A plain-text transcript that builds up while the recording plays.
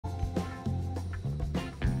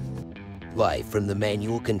Live from the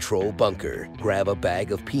manual control bunker, grab a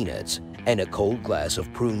bag of peanuts and a cold glass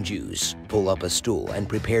of prune juice. Pull up a stool and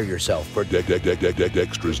prepare yourself for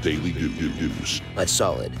Dextra's Daily News. A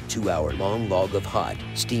solid 2-hour-long log of hot,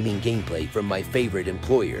 steaming gameplay from my favorite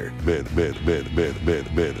employer, Manus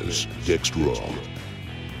Dextra.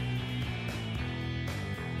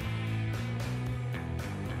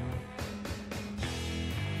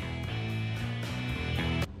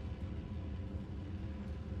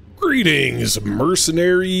 Greetings,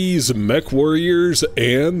 mercenaries, mechwarriors,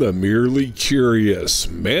 and the merely curious.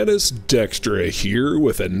 Manus Dextra here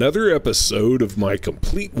with another episode of my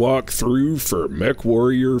complete walkthrough for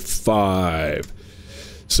Mechwarrior 5.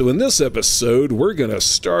 So in this episode, we're going to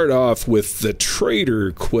start off with the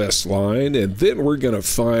Traitor questline, and then we're going to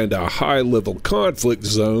find a high-level conflict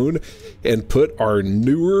zone and put our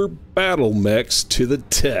newer battle mechs to the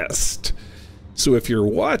test. So if you're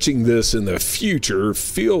watching this in the future,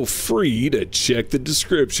 feel free to check the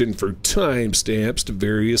description for timestamps to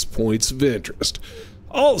various points of interest.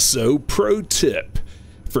 Also, pro tip,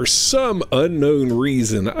 for some unknown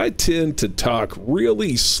reason, I tend to talk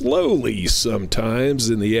really slowly sometimes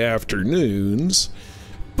in the afternoons,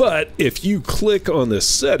 but if you click on the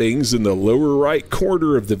settings in the lower right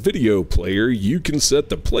corner of the video player, you can set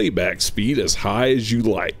the playback speed as high as you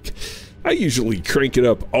like. I usually crank it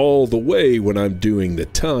up all the way when I'm doing the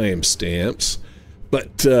timestamps,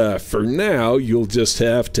 but for now, you'll just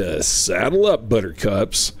have to saddle up,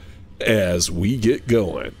 buttercups, as we get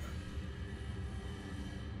going.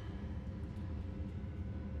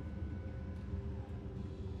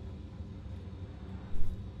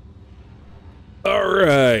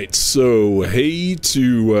 Alright, so hey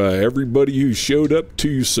to everybody who showed up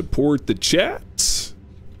to support the chat,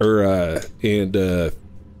 and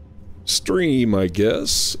stream, I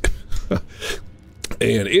guess.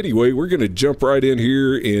 And anyway, we're going to jump right in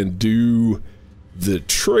here and do the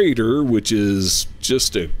Traitor, which is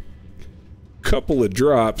just a couple of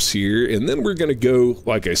drops here, and then we're going to go,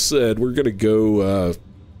 like I said, we're going to go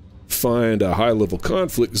find a high-level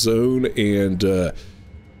conflict zone and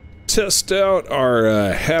test out our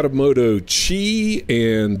Hatamoto Chi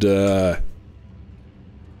and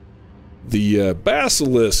the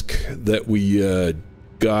Basilisk that we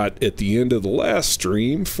got at the end of the last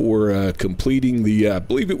stream for completing the, I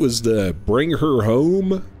believe it was the Bring Her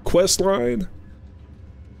Home questline.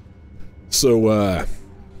 So,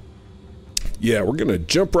 yeah, we're gonna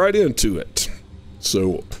jump right into it.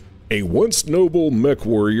 So, a once noble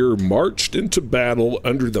mechwarrior marched into battle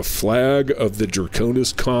under the flag of the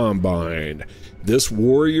Draconis Combine. This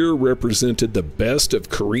warrior represented the best of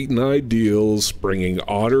Cretan ideals, bringing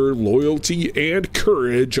honor, loyalty, and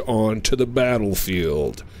courage onto the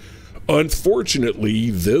battlefield. Unfortunately,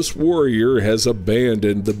 this warrior has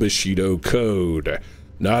abandoned the Bushido Code.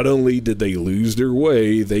 Not only did they lose their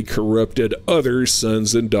way, they corrupted other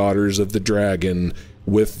sons and daughters of the dragon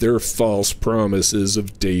with their false promises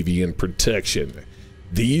of Davian protection.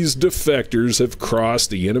 These defectors have crossed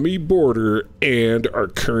the enemy border and are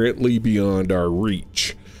currently beyond our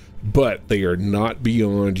reach. But they are not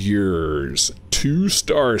beyond yours. 2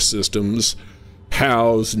 star systems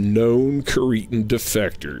house known Cretan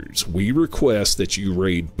defectors. We request that you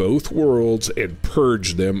raid both worlds and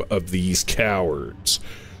purge them of these cowards.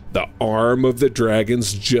 The arm of the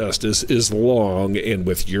dragon's justice is long, and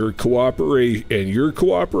with your cooperation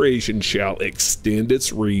shall extend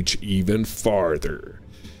its reach even farther.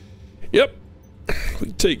 Yep,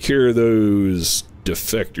 we take care of those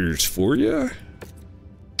defectors for you.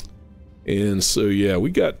 And so, yeah,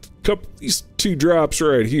 we got these 2 drops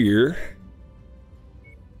right here.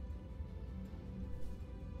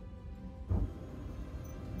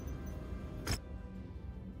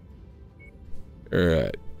 All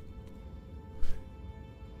right.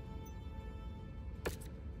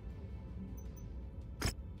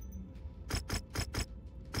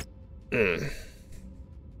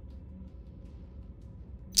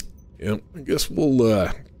 Yep, I guess we'll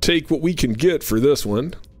take what we can get for this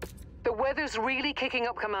one. The weather's really kicking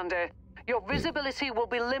up, Commander. Your visibility will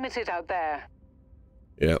be limited out there.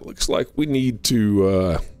 Yeah, it looks like we need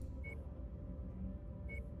to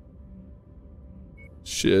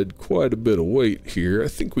shed quite a bit of weight here. I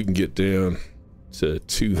think we can get down to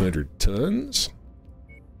 200 tons.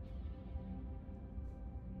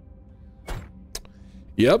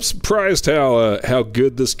 Yeah, I'm surprised how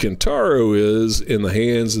good this Kentaro is in the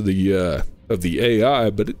hands of the AI,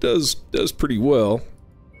 but it does pretty well.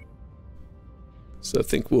 So I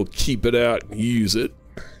think we'll keep it out and use it.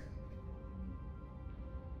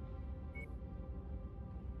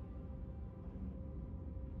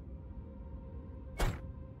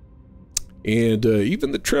 And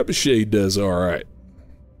even the trebuchet does all right.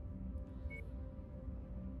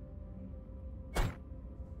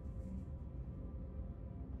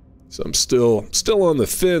 So I'm still on the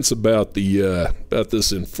fence about the about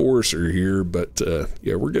this enforcer here, but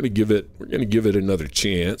yeah, we're gonna give it another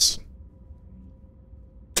chance.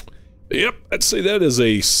 Yep, I'd say that is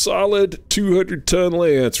a solid 200-ton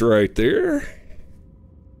lance right there.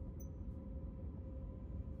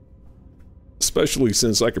 Especially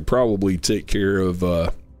since I could probably take care of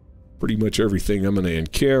pretty much everything I'm going to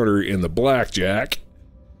encounter in the blackjack.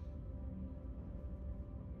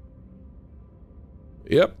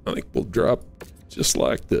 Yep, I think we'll drop just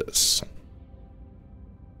like this.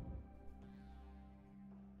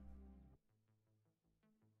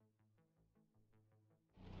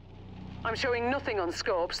 I'm showing nothing on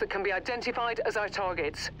scopes that can be identified as our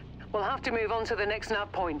targets. We'll have to move on to the next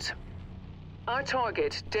nav point. Our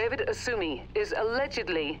target, David Asumi, is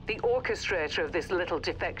allegedly the orchestrator of this little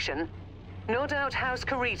defection. No doubt House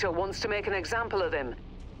Traitor wants to make an example of him,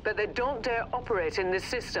 but they don't dare operate in this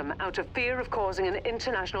system out of fear of causing an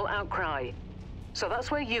international outcry. So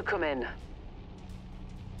that's where you come in.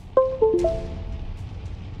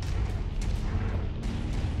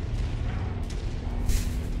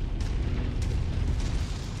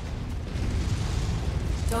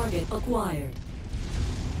 Target acquired.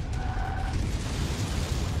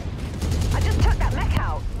 I just took that mech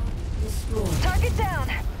out. Destroyed. Target down.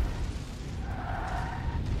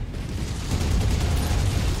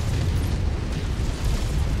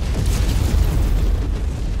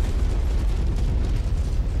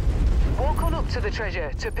 Walk on up to the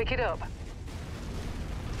treasure to pick it up.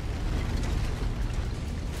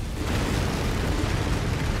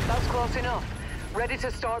 That's close enough. Ready to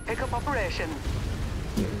start pickup operation.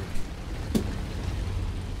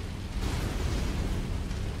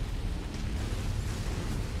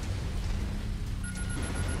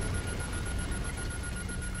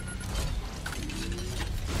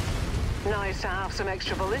 Nice to have some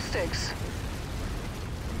extra ballistics.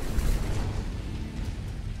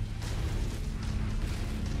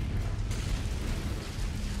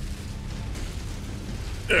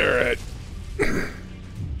 All right.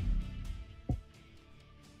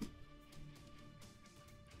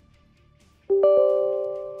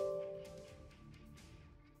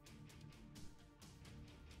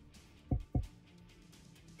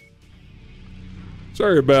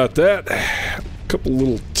 Sorry about that. A couple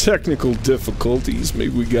little technical difficulties.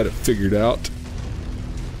 Maybe we got it figured out.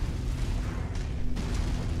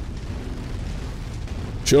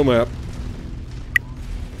 Show map.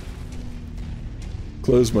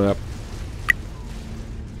 Close map.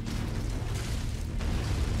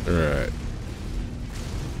 Alright.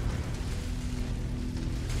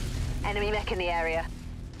 Enemy mech in the area.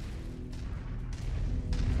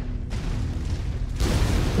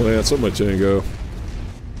 Well, that's so much go.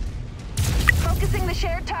 Focusing the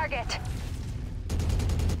shared target.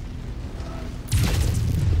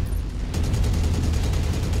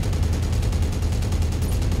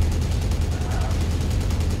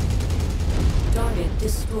 Target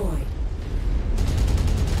destroyed.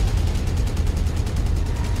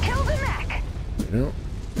 Kill the mech. Yep.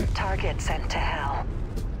 Target sent to hell.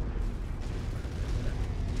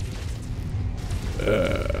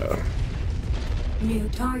 New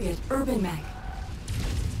target, urban mech.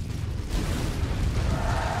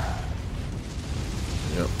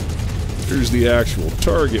 Yep. Here's the actual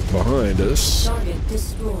target behind us. Target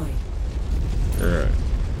destroyed. Alright.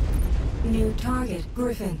 New target,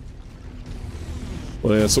 Griffin.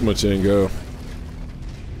 Well, that's so much go.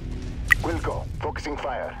 Will go. Focusing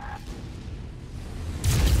fire.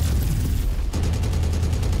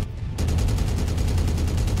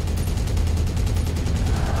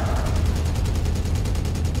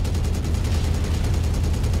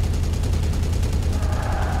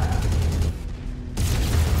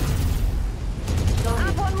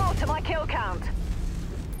 Add one more to my kill count.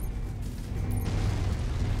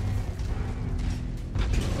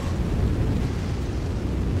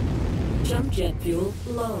 Jump jet fuel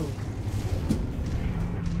low.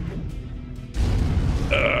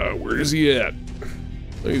 Where is he at?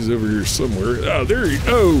 He's over here somewhere. Oh, there he.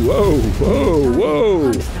 Oh, whoa,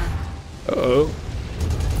 whoa. Uh-oh.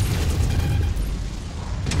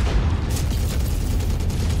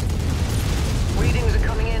 Readings are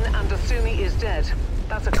coming in and Asumi is dead.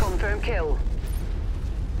 That's a confirmed kill.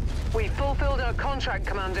 We fulfilled our contract,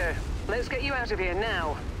 Commander. Let's get you out of here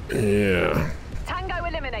now. Yeah. Tango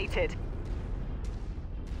eliminated.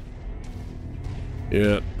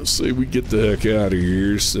 Yeah, let's see if we get the heck out of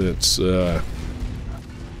here since,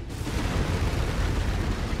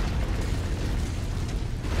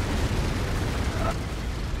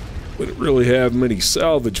 wouldn't really have many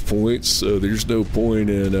salvage points, so there's no point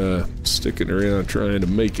in sticking around trying to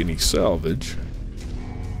make any salvage.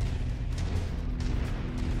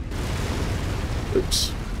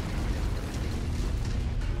 Oops.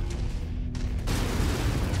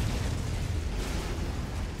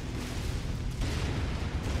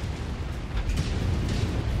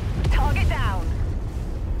 Target down.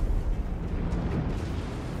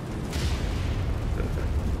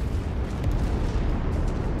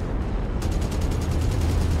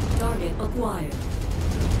 Target acquired.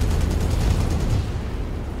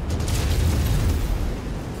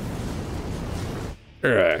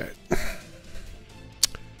 All right.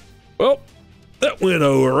 Well, that went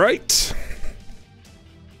all right.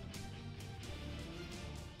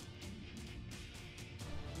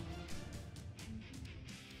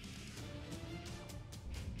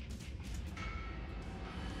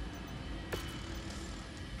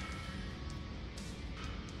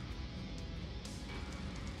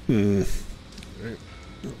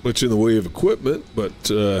 Not much in the way of equipment, but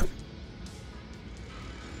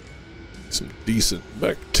some decent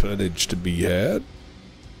mech tonnage to be had.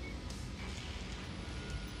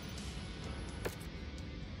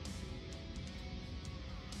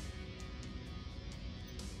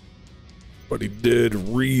 But he did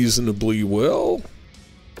reasonably well.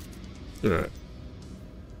 All right.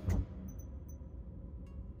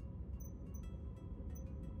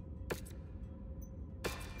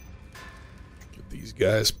 Get these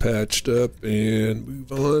guys patched up and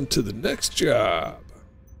move on to the next job.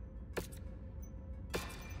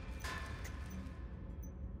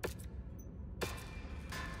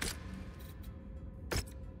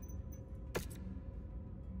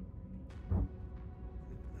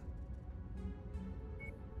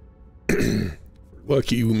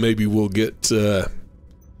 Lucky, maybe we'll get a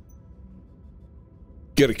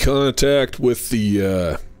contact with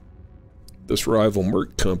the this rival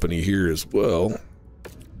merc company here as well.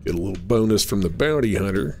 Get a little bonus from the bounty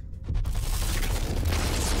hunter.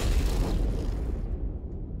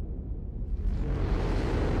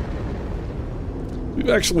 We've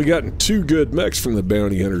actually gotten 2 good mechs from the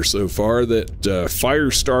bounty hunter so far. That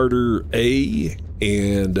Firestarter A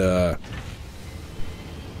and the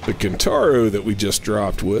Kentaro that we just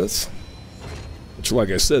dropped with, which, like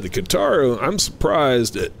I said, the Kentaro, I'm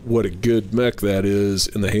surprised at what a good mech that is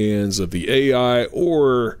in the hands of the AI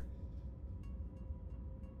or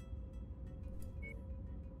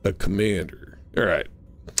a commander. Alright,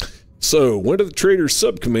 so one of the Traitor's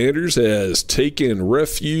sub-commanders has taken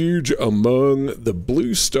refuge among the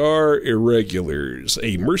Blue Star Irregulars,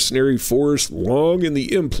 a mercenary force long in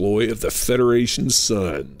the employ of the Federation's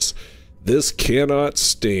sons. This cannot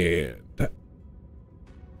stand.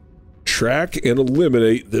 Track and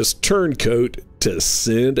eliminate this turncoat to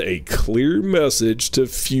send a clear message to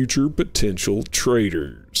future potential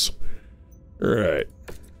traitors. Alright,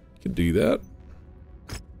 can do that.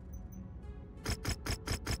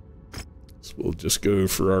 So we'll just go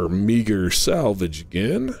for our meager salvage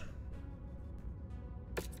again.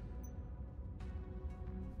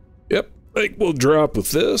 Yep, I think we'll drop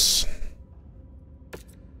with this.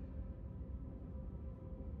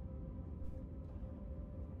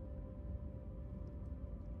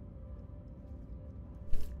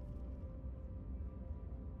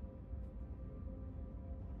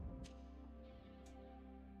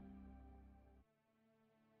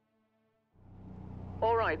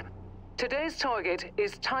 All right. Today's target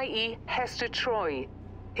is Tai Hester Troy.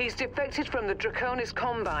 He's defected from the Draconis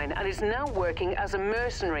Combine and is now working as a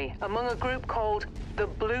mercenary among a group called the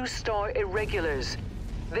Blue Star Irregulars.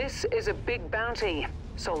 This is a big bounty,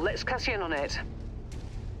 so let's cash in on it.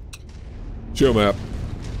 Show map.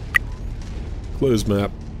 Close map.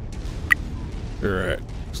 Alright,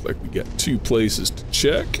 looks like we got 2 places to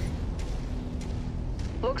check.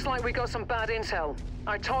 Looks like we got some bad intel.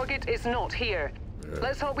 Our target is not here.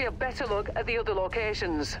 Let's hope we have better luck at the other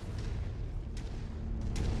locations.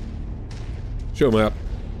 Show map.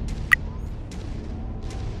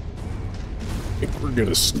 I think we're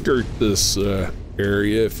gonna skirt this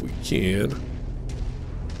area if we can.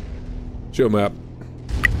 Show map.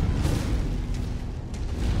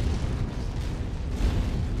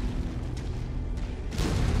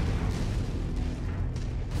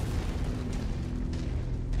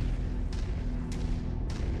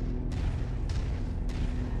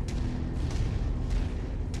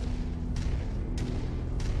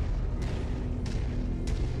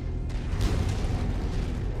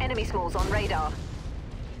 Enemy smalls on radar.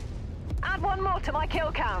 Add 1 more to my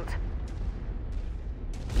kill count.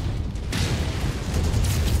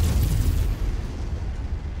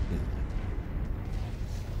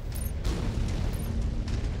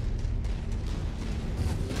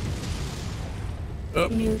 Up.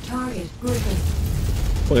 New target, Griffin.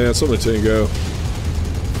 Lance on the Tango.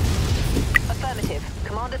 Affirmative.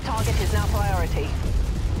 Commander target is now priority.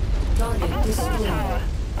 Target destroyed.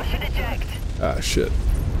 I should eject. Ah, shit.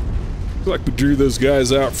 Looks like we drew those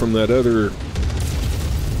guys out from that other...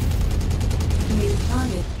 New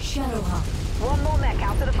target, Shadowhawk. One more mech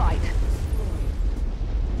out of the fight.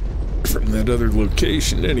 from that other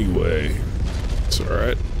location anyway. It's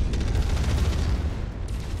alright.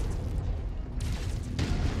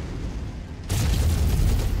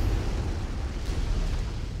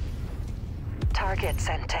 Target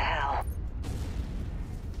sent to hell.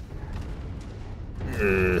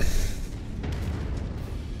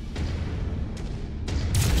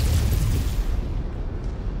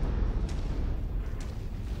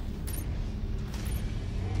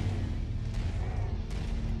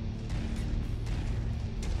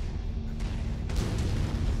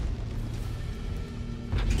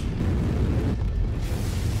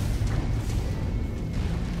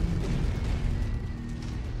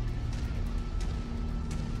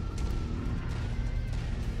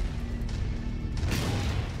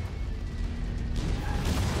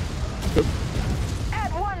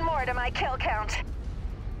 Add one more to my kill count.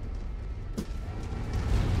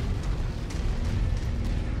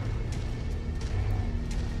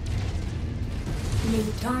 New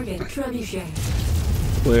target,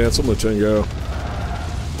 Trebuchet. Lance, I'm letting you go.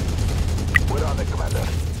 We're on it, Commander.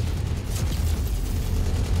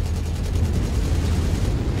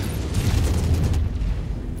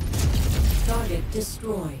 Target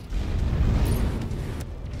destroyed.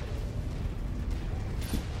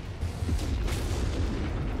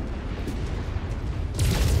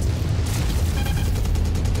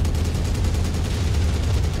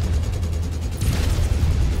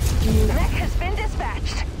 Mech has been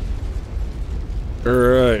dispatched.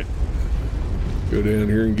 Alright. Go down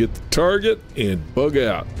here and get the target and bug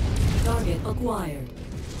out. Target acquired.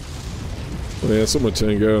 Lance, I'm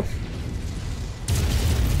letting you go.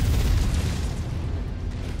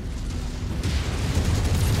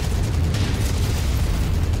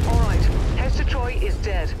 Alright, Hester Troy is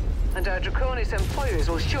dead, and our Draconis employers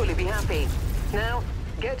will surely be happy. Now,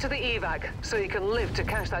 get to the evac, so you can live to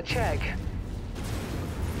cash that check.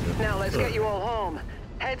 Now let's get you all home.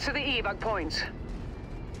 Head to the evac point.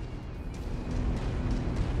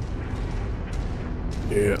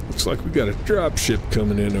 Yeah, looks like we got a drop ship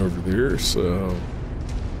coming in over there, so...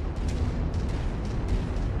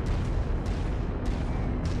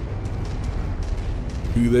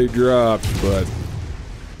 who they dropped, but...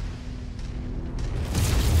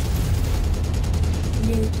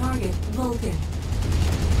 New target, Vulcan.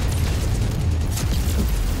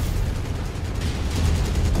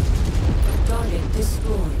 Target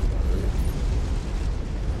destroyed.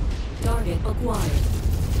 Target acquired.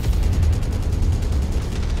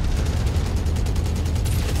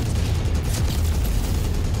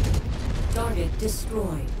 Target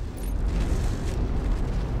destroyed.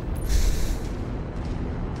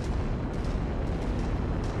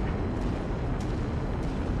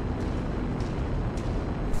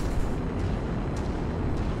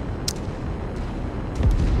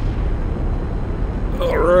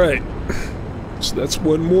 All right. So that's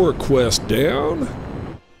one more quest down.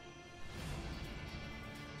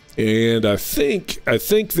 And I think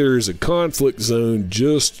there's a conflict zone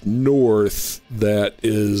just north that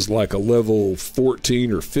is like a level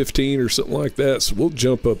 14 or 15 or something like that. So we'll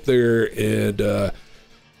jump up there and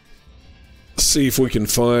see if we can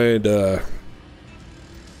find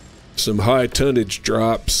some high tonnage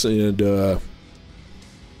drops and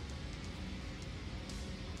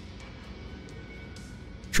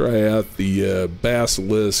try out the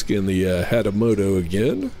Basilisk and the Hatamoto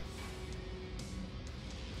again.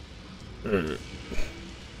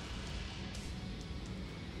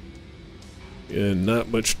 And not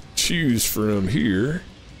much to choose from here.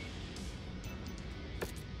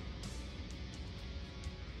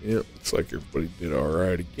 Yep, looks like everybody did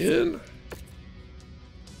alright again.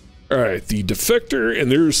 Alright, the Defector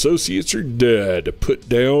and their associates are dead, put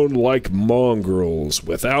down like mongrels.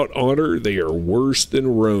 Without honor, they are worse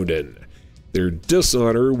than Ronin. Their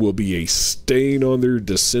dishonor will be a stain on their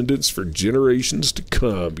descendants for generations to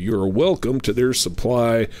come. You are welcome to their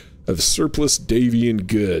supply of surplus Davian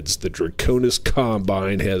goods. The Draconis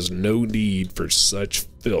Combine has no need for such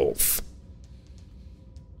filth.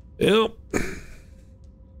 Well,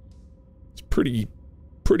 it's pretty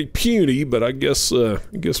puny, but I guess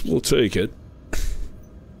we'll take it.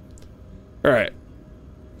 All right.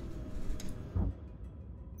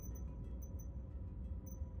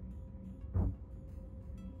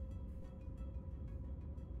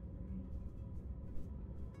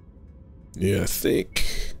 Yeah, I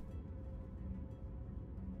think.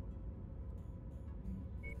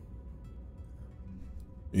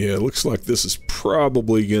 Yeah, it looks like this is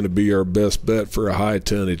probably going to be our best bet for a high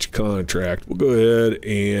tonnage contract. We'll go ahead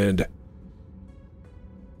and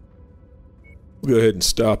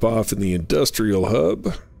stop off in the industrial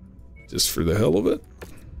hub, just for the hell of it.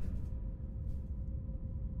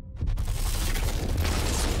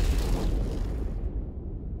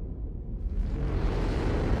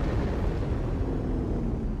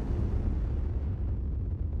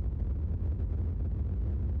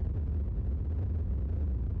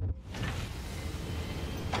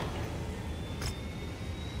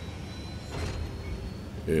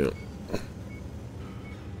 Yeah. I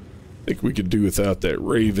think we could do without that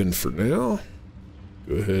Raven for now.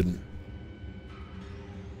 Go ahead and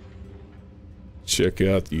check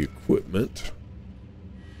out the equipment.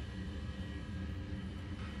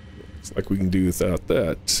 Looks like we can do without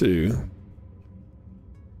that too.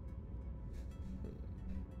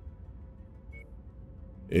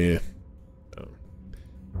 Yeah.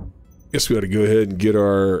 Guess we ought to go ahead and get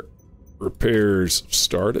our repairs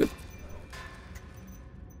started.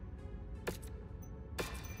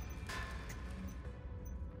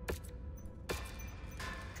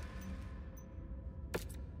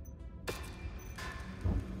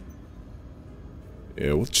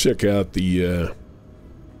 Yeah, we'll check out the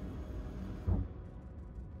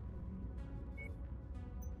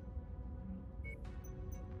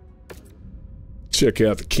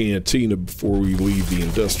cantina before we leave the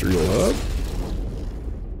industrial hub.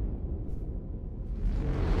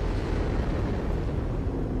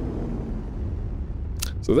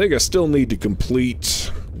 So I think I still need to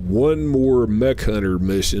complete one more mech hunter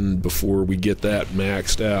mission before we get that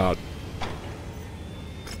maxed out.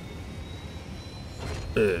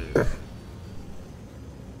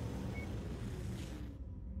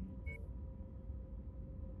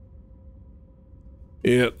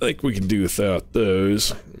 Yeah, I think we can do without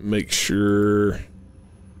those. Make sure.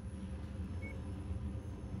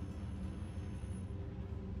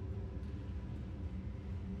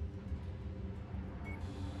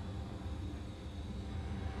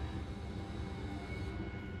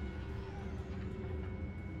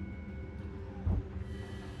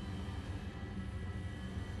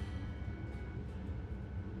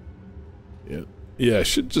 Yeah, it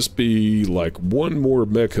should just be like one more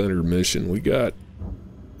mech hunter mission. We got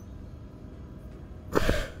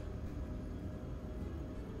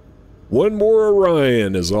one more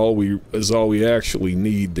Orion is all we actually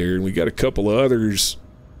need there, and we got a couple of others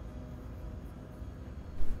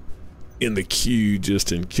in the queue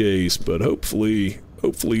just in case, but hopefully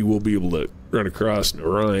we'll be able to run across an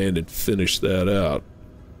Orion and finish that out.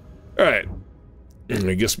 Alright.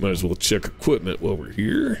 I guess might as well check equipment while we're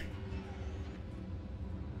here.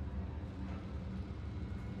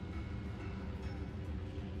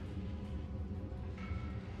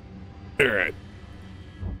 Alright.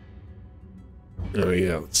 Oh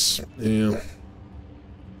yeah, yeah.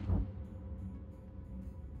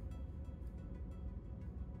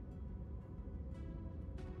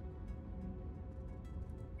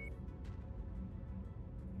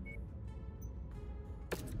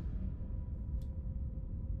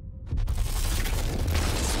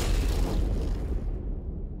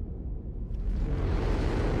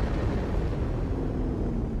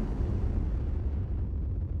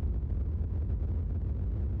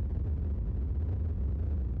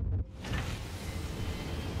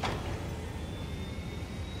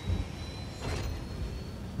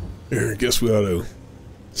 I guess we ought to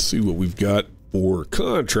see what we've got for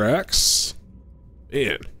contracts.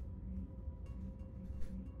 Man.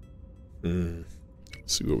 Let's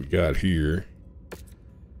see what we got here.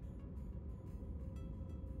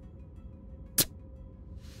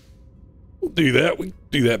 We'll do that. We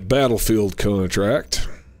do that battlefield contract.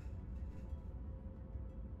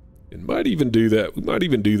 And might even do that. We might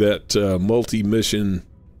even do that multi-mission,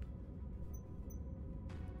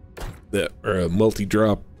 that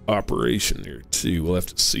multi-drop operation there too. We'll have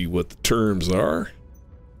to see what the terms are.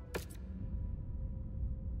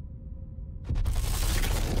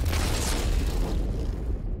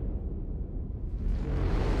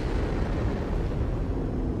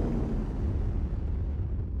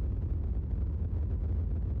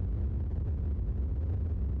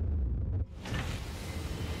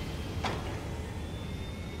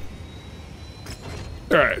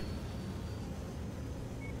 All right.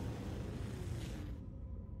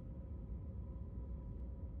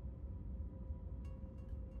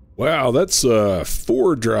 Wow, that's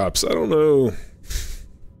 4 drops. I don't know.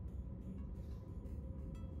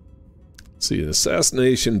 See,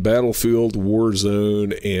 assassination, battlefield, war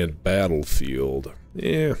zone, and battlefield.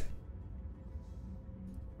 Yeah.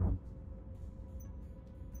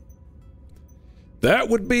 That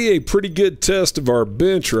would be a pretty good test of our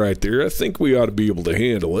bench right there. I think we ought to be able to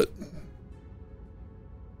handle it.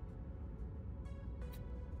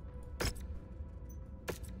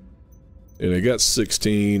 And I got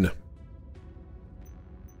 16.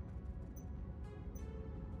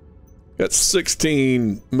 Got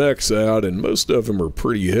 16 mechs out, and most of them are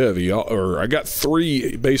pretty heavy. Or I got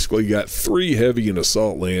three, basically got 3 heavy and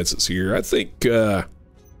assault lances here. I think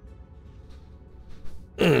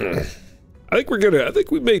I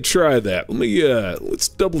think we may try that. Let me let's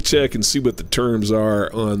double check and see what the terms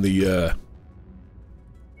are on the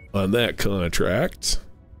on that contract.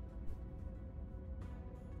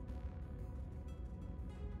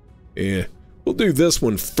 Yeah, we'll do this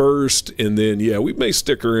one first, and then yeah, we may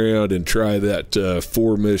stick around and try that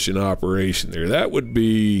 4-mission operation there. That'd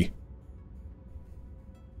be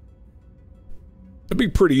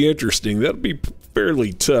pretty interesting. That'd be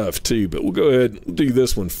fairly tough too, but we'll go ahead and do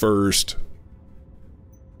this one first.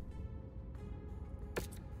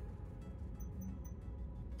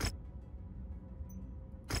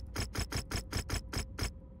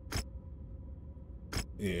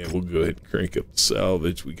 Yeah, we'll go ahead and crank up the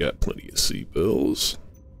salvage. We got plenty of sea bills.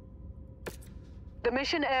 The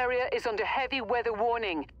mission area is under heavy weather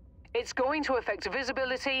warning. It's going to affect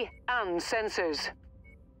visibility and sensors.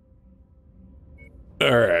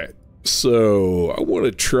 Alright, so I want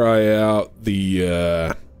to try out the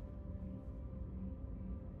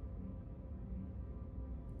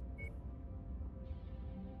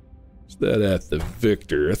is that at the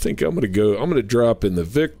Victor? I think I'm gonna drop in the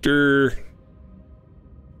Victor.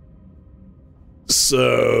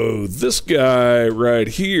 So this guy right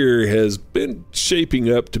here has been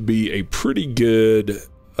shaping up to be a pretty good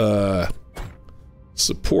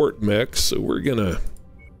support mech, so we're gonna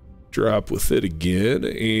drop with it again,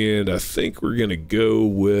 and I think we're gonna go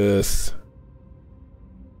with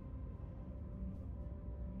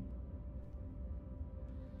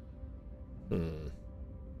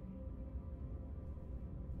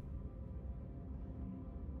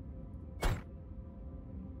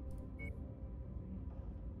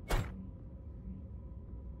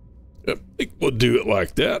I think we'll do it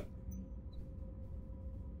like that.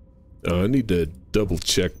 I need to double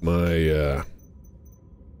check my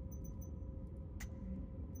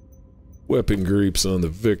weapon groups on the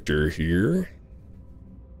Victor here.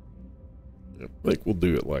 I think we'll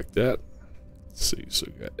do it like that. Let's see, so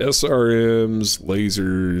we got SRMs,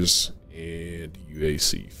 lasers, and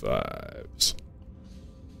UAC-5s.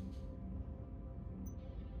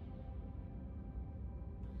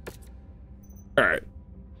 Alright.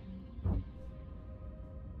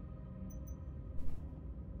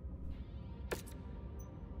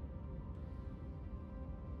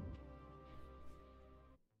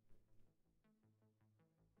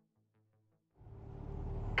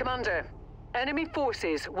 Commander, enemy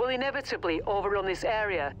forces will inevitably overrun this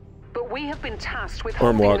area, but we have been tasked with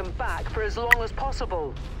holding them back for as long as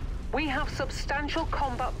possible. We have substantial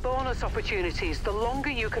combat bonus opportunities the longer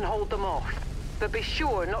you can hold them off, but be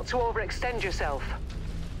sure not to overextend yourself.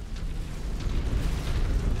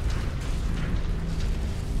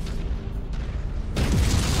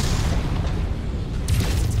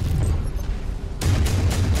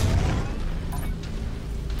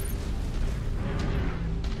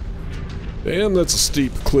 Damn, that's a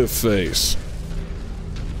steep cliff face.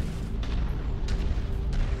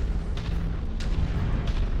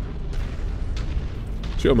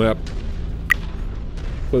 Show map.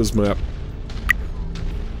 Close map.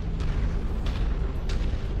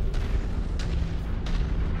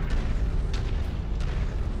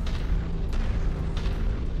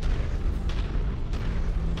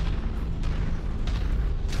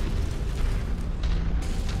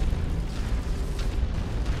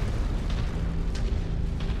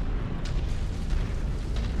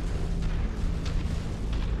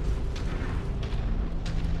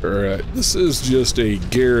 Alright, this is just a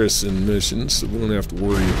garrison mission, so we don't have to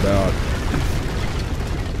worry about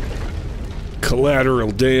collateral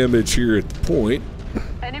damage here at the point.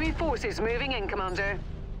 Enemy forces moving in, Commander.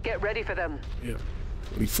 Get ready for them. Yeah,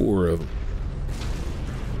 24 of them.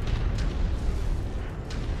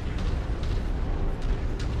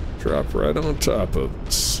 Drop right on top of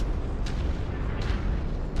us.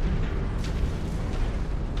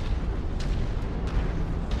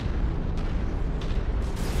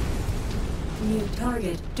 New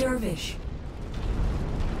target, Dervish.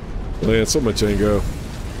 Man, so much tango.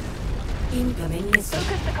 Incoming missile.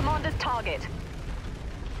 Focus the commander's target.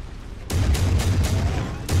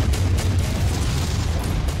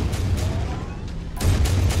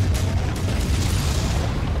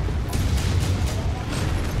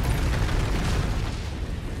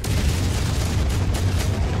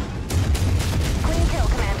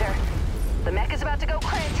 is about to go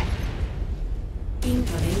crit.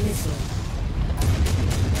 Incoming missile.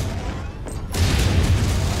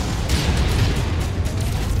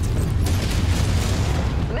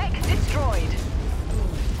 Mech destroyed.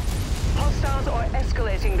 Hostiles are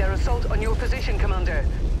escalating their assault on your position, Commander.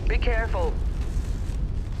 Be careful.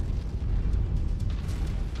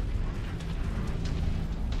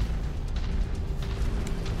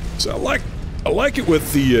 So I like it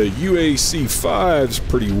with the UAC-5s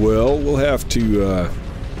pretty well. We'll have to, I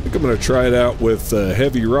think I'm going to try it out with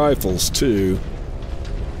heavy rifles too.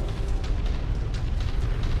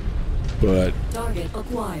 But Target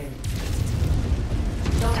acquired.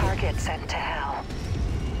 Target sent to hell.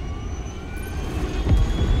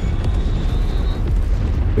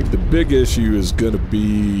 I think the big issue is going to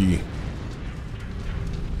be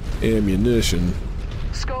ammunition.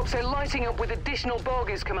 Scopes are lighting up with additional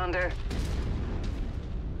bogies, Commander.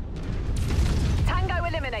 Tango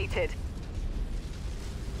eliminated.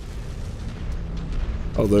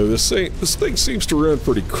 Although this thing seems to run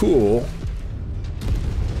pretty cool.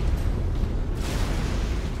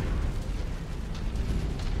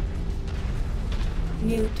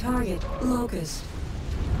 New target, Locust.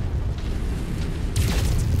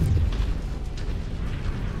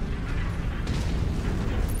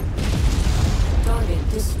 Target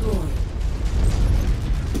destroyed.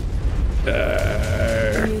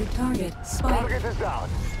 New target, Spike. Is down.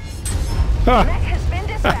 Mech has been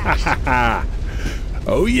dispatched.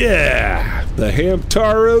 Oh yeah! The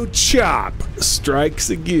Hamtaro Chop strikes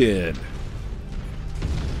again.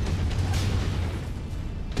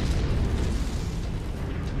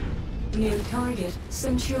 New target,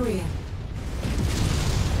 Centurion.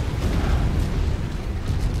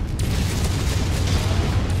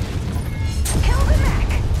 Kill the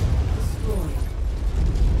mech. Destroyed.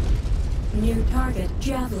 New target,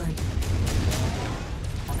 Javelin.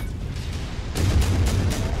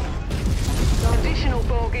 Additional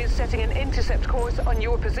bogies setting an intercept course on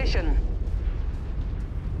your position.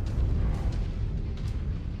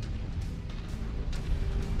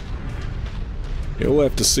 Yeah, we'll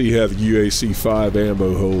have to see how the UAC-5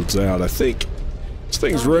 ammo holds out. I think this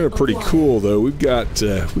thing's running pretty cool, though. We've got,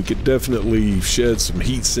 we could definitely shed some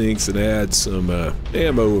heat sinks and add some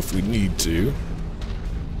ammo if we need to.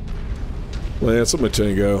 Lance, I'm gonna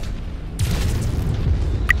tango.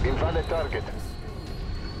 Invalid target.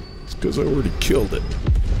 It's because I already killed it.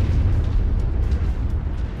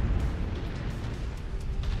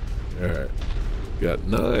 Alright. Got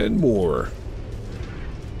 9 more.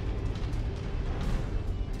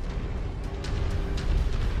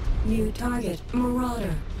 New target,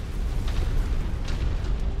 Marauder.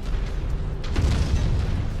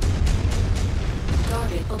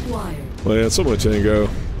 Target acquired. Lance, I'm gonna tango.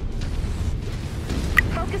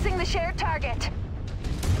 Focusing the shared target.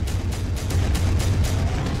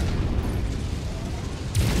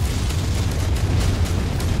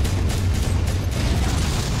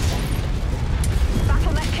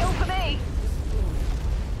 Battle mech kill for me.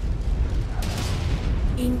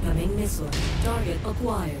 Incoming missile. Target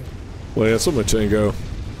acquired. Lance, I'm gonna tango.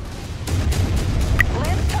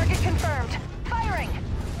 Lance target confirmed. Firing.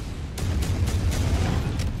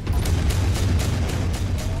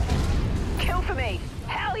 Kill for me.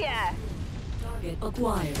 Hell yeah. Target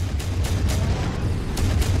acquired.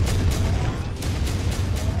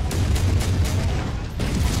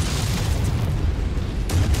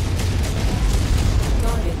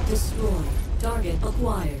 Target destroyed. Target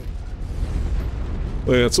acquired.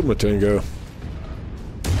 Lance, I'm gonna tango.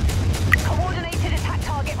 Coordinated attack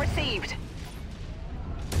target received.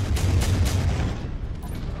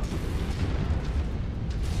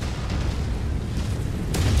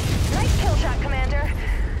 Nice kill shot, Commander.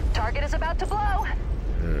 Target is about to blow.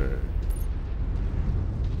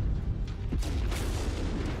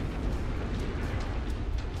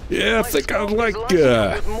 Yeah, I think I'd Scope like, is lighting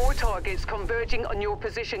up with more targets converging on your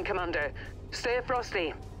position, Commander. Stay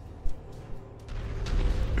frosty.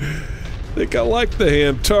 think I like the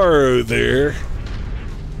Hamtaro there.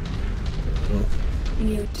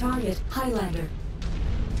 New target, Highlander.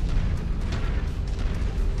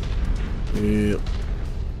 Yeah.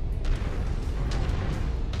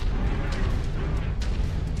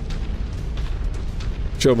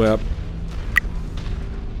 Show map.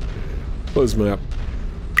 Close map.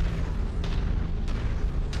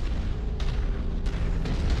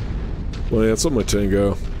 Lance, I'm a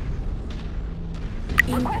tango.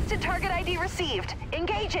 Requested target ID received.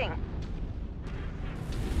 Engaging.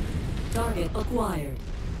 Target acquired.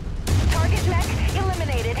 Target mech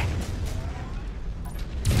eliminated.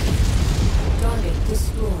 Target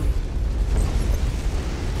destroyed.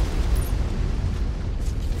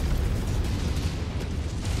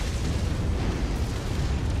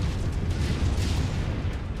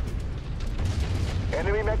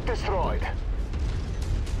 destroyed.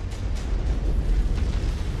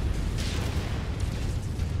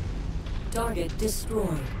 Target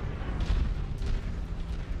destroyed.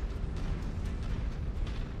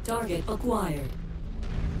 Target acquired.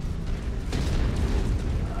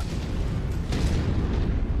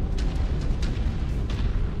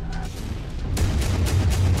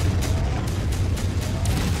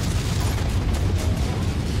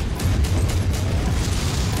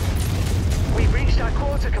 We've reached our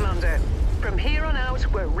quarter, Commander. From here on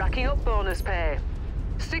out, we're racking up bonus pay.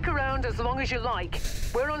 Stick around as long as you like.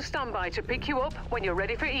 We're on standby to pick you up when you're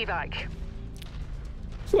ready for evac.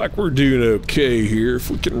 Looks like we're doing okay here if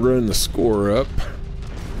we can run the score up.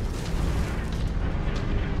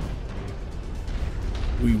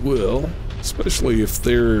 We will, especially if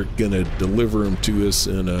they're gonna deliver them to us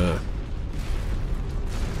in a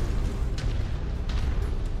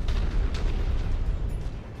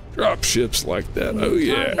drop ships like that. Oh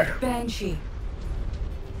yeah. Banshee.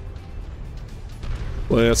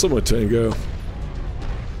 Lance, I'm a Tango.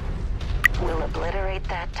 We'll obliterate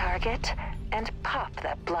that target and pop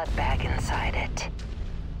that blood bag inside it.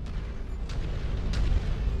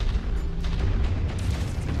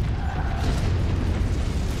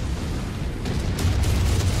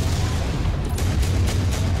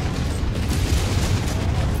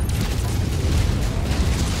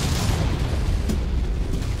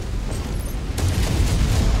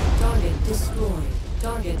 Target destroyed.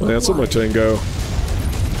 Target Lance, I'm a acquired. Tango.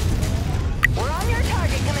 We're on your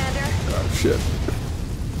target, Commander. Oh shit.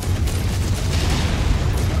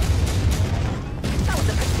 That was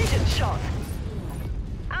a precision shot.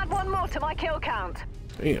 Add one more to my kill count.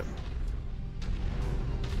 Damn.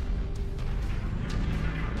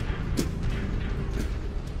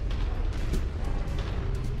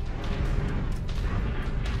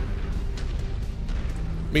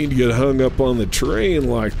 Mean to get hung up on the train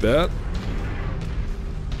like that.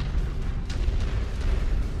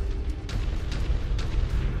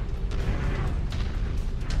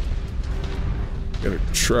 Gonna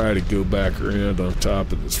try to go back around on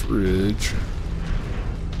top of this ridge.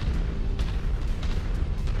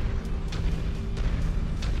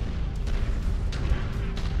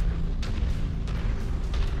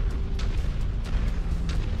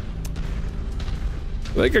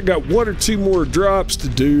 I think I got one or two more drops to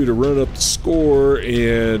do to run up the score,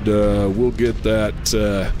 and we'll get that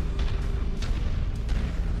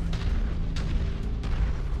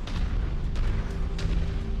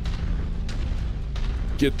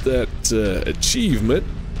achievement.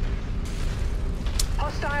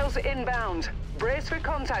 Hostiles inbound. Brace for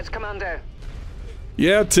contact, Commander.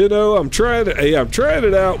 Yeah, Tino, I'm trying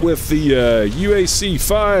it out with the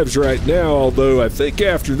UAC-5s right now, although I think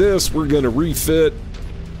after this we're going to refit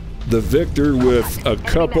the Victor with a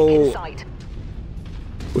couple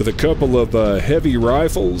of heavy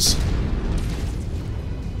rifles.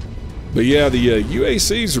 But yeah, the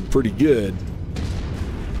UACs are pretty good.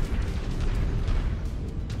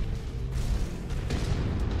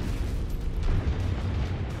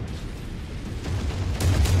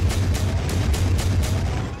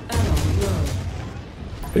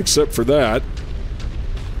 Except for that,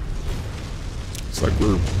 it's like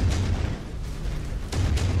we're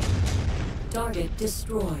Target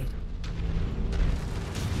destroyed.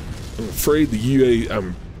 I'm afraid the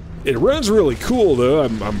UA. It runs really cool though.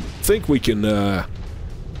 I think we can. I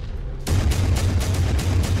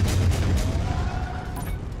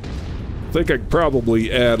think I could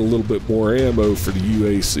probably add a little bit more ammo for the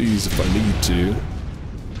UACs if I need to.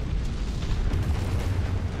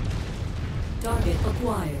 Target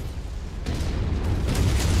acquired.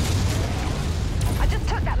 I just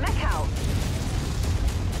took that mech out.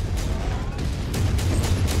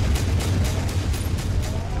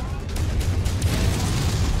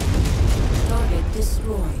 Target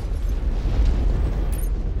destroyed.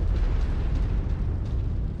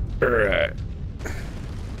 All right.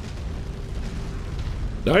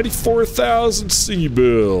 94,000 sea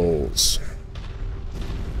bills.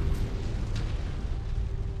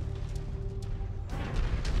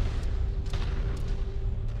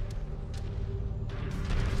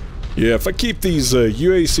 Yeah, if I keep these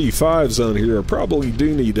UAC-5s on here, I probably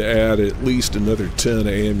do need to add at least another ton of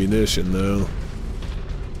ammunition, though.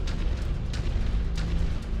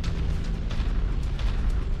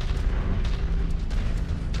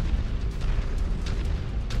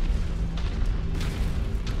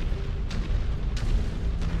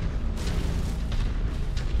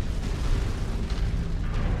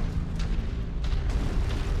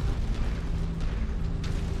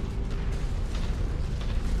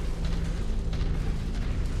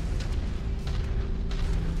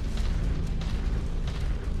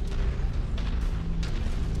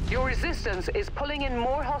 resistance is pulling in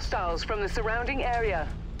more hostiles from the surrounding area.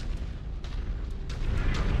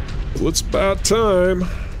 Well, it's about time.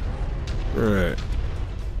 Alright.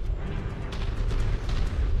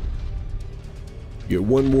 Get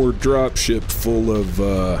one more dropship full of,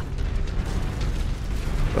 oh,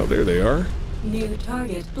 there they are. New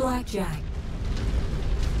target, Blackjack.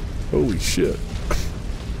 Holy shit.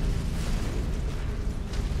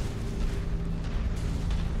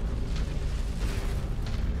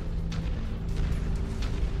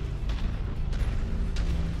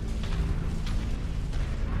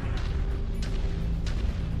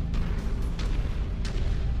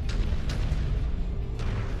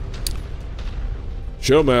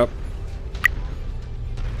 Show map.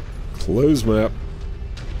 Close map.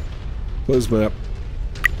 Close map.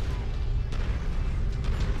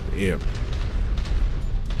 Damn.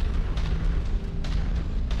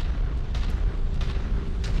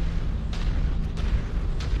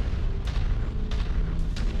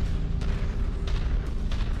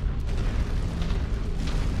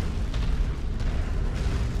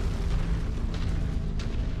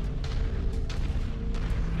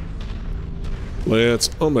 Lance,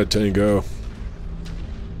 on my tango.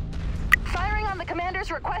 Firing on the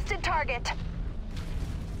commander's requested target.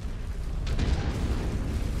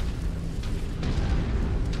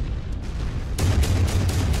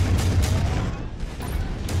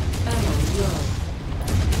 Ammo low.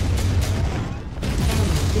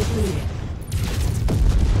 Ammo depleted.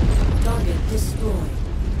 Target destroyed.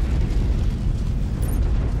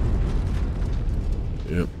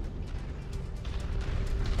 Yep.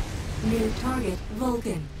 New target,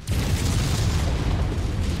 Vulcan.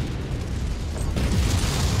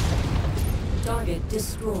 Target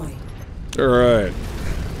destroyed. Alright.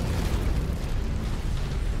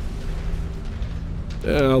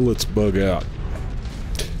 Now let's bug out.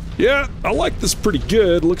 Yeah, I like this pretty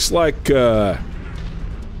good. Looks like, yeah,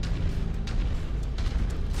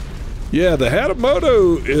 the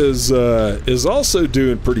Hatamoto is also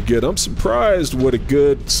doing pretty good. I'm surprised what a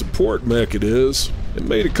good support mech it is. It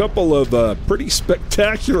made a couple of pretty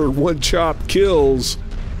spectacular one-chop kills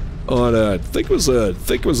on I think it was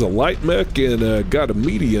a light mech and got a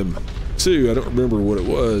medium too. I don't remember what it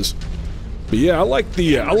was, but yeah, I like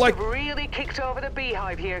the I like. Really kicked over the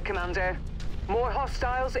beehive here, Commander. More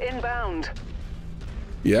hostiles inbound.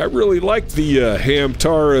 Yeah, I really like the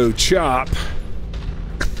Hamtaro chop.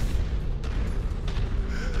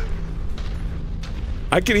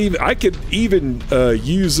 I could even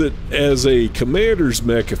use it as a commander's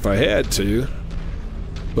mech if I had to,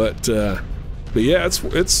 but yeah,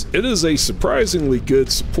 it is a surprisingly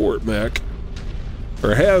good support mech,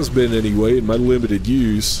 or has been anyway in my limited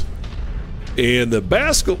use. And the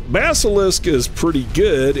Basilisk is pretty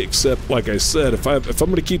good, except like I said, if I'm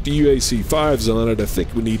going to keep the UAC-5s on it, I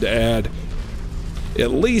think we need to add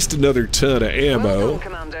at least another ton of ammo. Well done,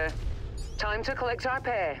 Commander. Time to collect our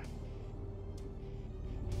pay.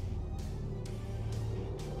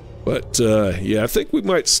 But, yeah, I think we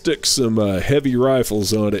might stick some heavy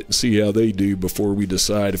rifles on it and see how they do before we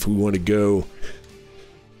decide if we want to go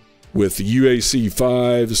with the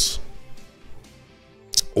UAC-5s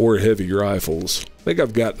or heavy rifles. I think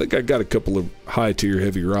I got a couple of high-tier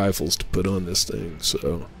heavy rifles to put on this thing,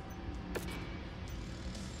 so...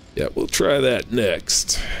 yeah, we'll try that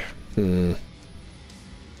next. See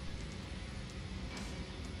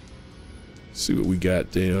what we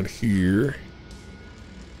got down here.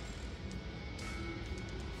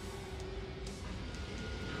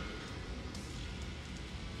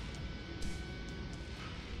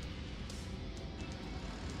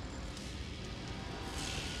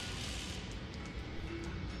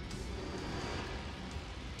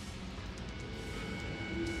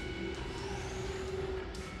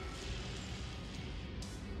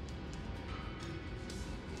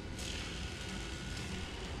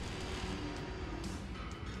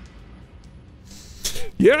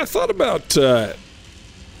 Yeah, I thought about trying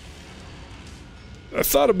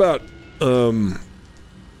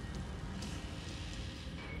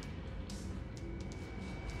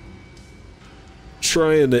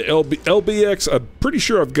the LBX. I'm pretty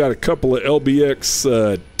sure I've got a couple of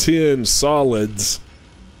LBX 10 solids,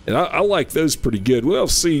 and I like those pretty good. We'll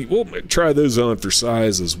see. We'll try those on for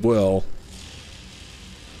size as well.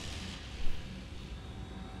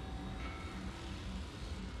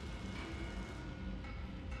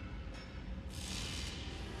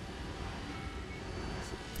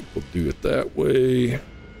 We'll do it that way.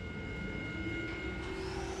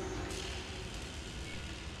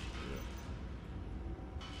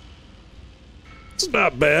 It's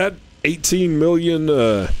not bad. 18 million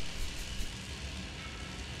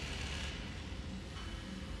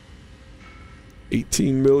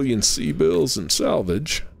 18 million sea bills and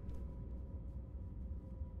salvage.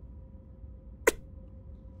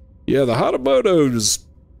 Yeah, the Hatamoto's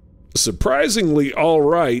surprisingly all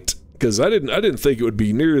right, because I didn't think it would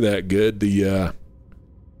be near that good. The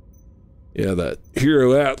yeah, that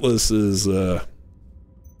Hero Atlas is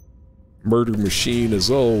murder machine as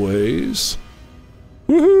always.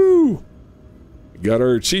 Woohoo! Got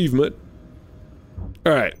our achievement.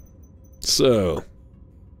 All right, so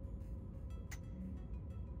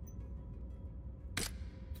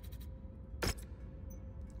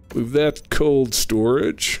move that to cold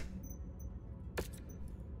storage.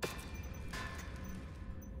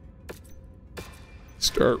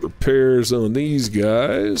 Start repairs on these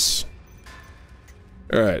guys.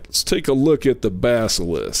 All right, let's take a look at the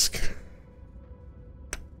Basilisk.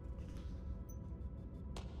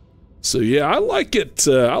 So yeah, I like it.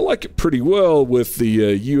 I like it pretty well with the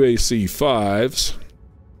UAC 5s.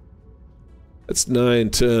 That's 9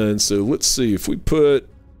 tons. So let's see if we put.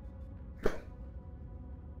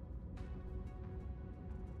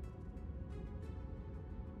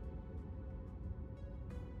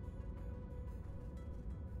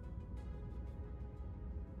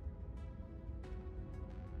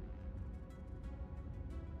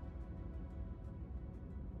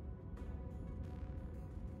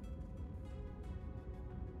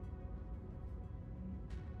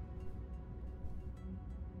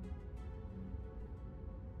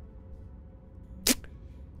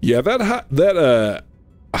 Yeah, that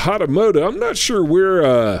Hatamoto, I'm not sure where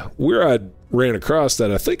I ran across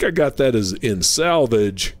that. I think I got that as in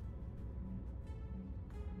salvage.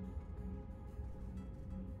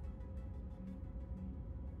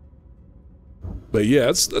 But yeah,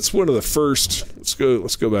 that's one of the first. Let's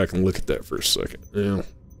go back and look at that for a second. Yeah,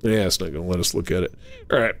 it's not going to let us look at it.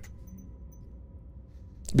 All right.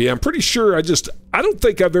 But yeah, I'm pretty sure I don't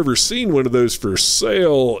think I've ever seen one of those for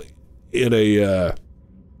sale in a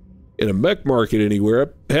mech market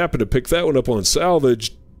anywhere. I happened to pick that one up on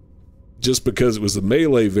salvage just because it was the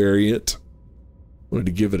melee variant. Wanted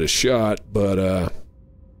to give it a shot, but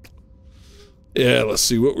yeah, let's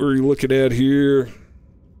see what we're looking at here.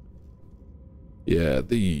 Yeah,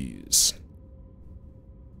 these.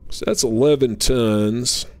 So that's 11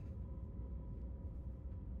 tons.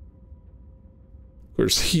 Of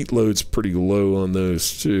course, heat load's pretty low on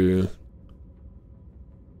those too.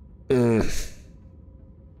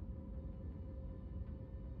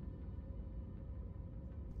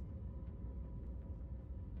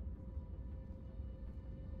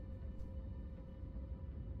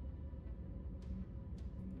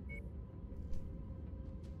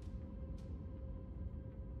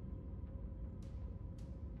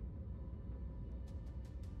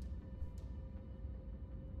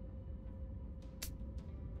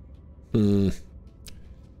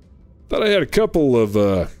 Thought I had a couple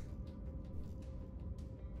of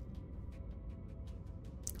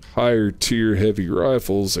higher tier heavy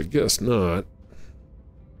rifles. I guess not.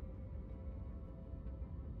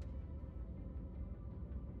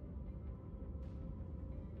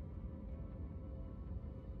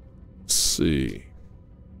 Let's see.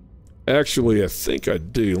 Actually, I think I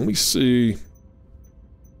do. Let me see.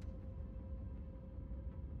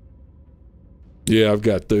 Yeah, I've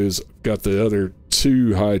got those. Got the other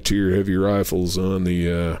 2 high tier heavy rifles on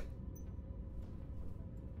the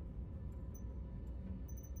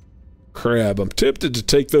crab. I'm tempted to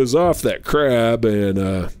take those off that crab,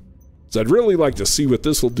 and so I'd really like to see what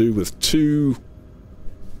this will do with 2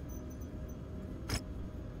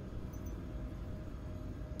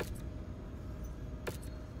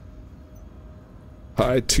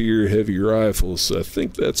 high tier heavy rifles. So I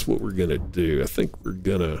think that's what we're gonna do. I think we're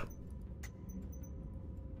gonna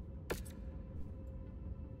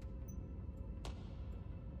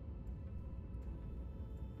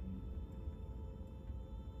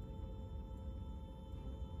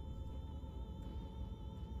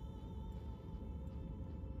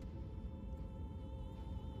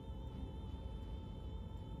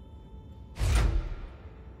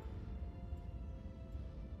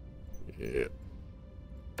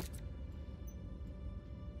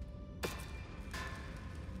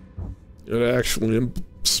actually am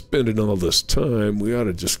spending all this time. We ought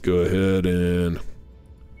to just go ahead and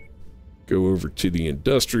go over to the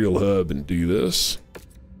industrial hub and do this.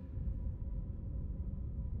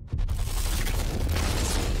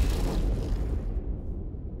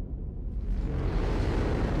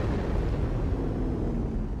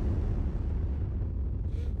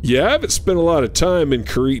 Yeah, I haven't spent a lot of time in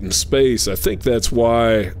Cretan space. I think that's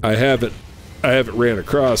why I haven't ran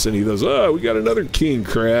across any of those. Oh, we got another king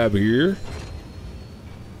crab here.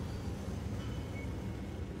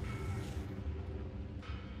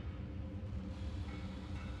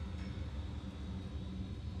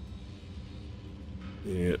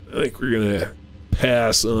 Yeah, I think we're gonna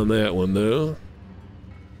pass on that one though.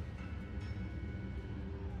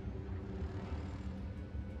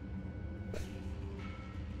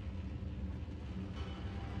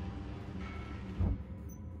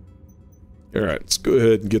 All right, let's go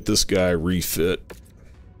ahead and get this guy refit.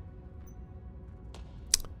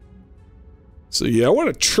 So yeah, I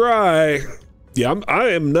want to try. Yeah, I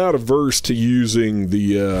am not averse to using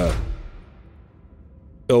the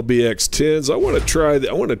LBX-10s. I want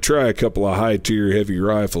to try a couple of high-tier heavy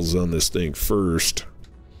rifles on this thing first.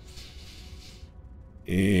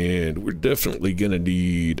 And we're definitely going to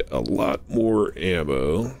need a lot more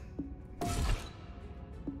ammo.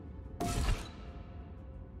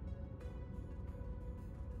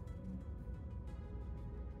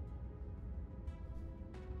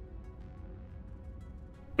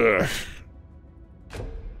 Ugh.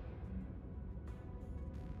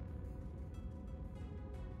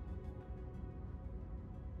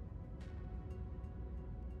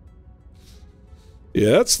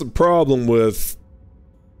 Yeah, that's the problem with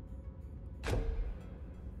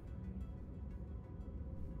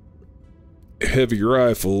heavy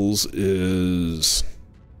rifles is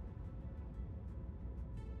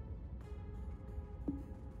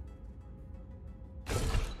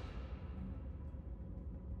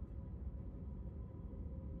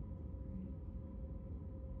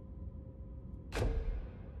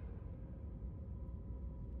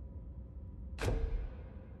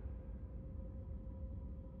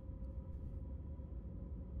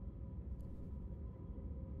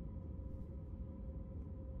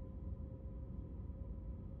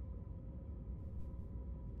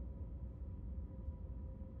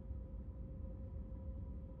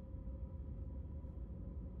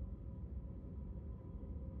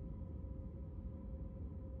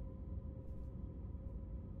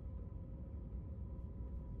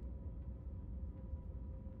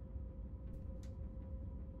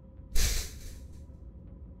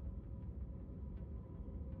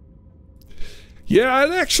yeah,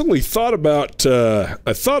 I'd actually thought about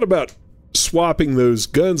swapping those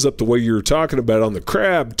guns up the way you were talking about on the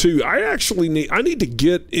crab too. I need to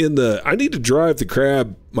get in I need to drive the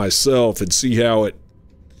crab myself and see how it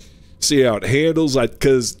handles.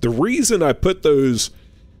 Because the reason I put the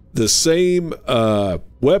same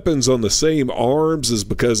weapons on the same arms is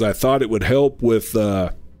because I thought it would help with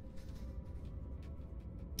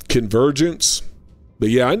convergence. But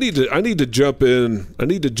yeah, I need to jump in. I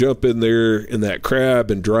need to jump in there in that crab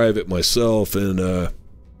and drive it myself and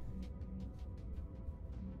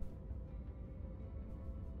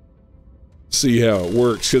see how it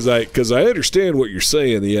works. Because I understand what you're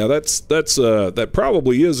saying. Yeah, that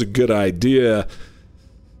probably is a good idea.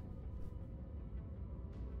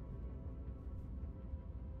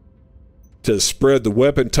 To spread the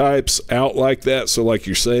weapon types out like that, so like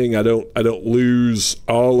you're saying, I don't lose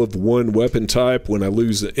all of one weapon type when I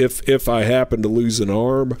lose it, if I happen to lose an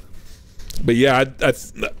arm. But yeah,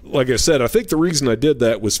 like I said, I think the reason I did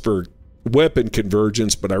that was for weapon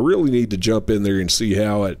convergence, but I really need to jump in there and see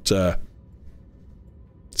how it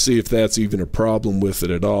see if that's even a problem with it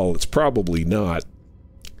at all. It's probably not.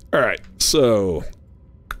 All right, so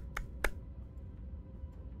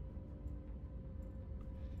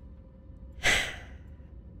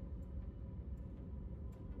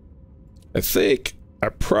I think I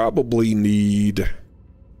probably need...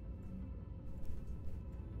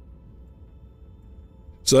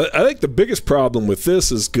 So I think the biggest problem with this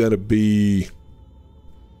is going to be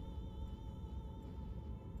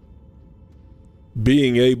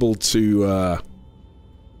being able to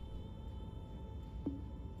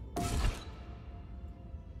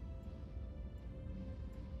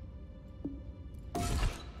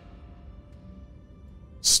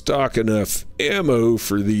stock enough ammo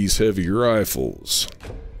for these heavy rifles.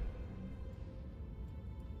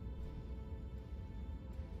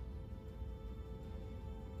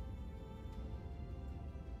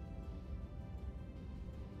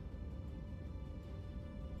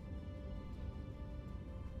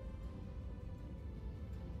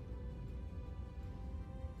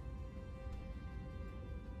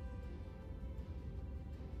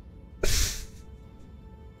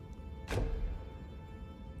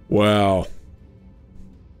 Wow.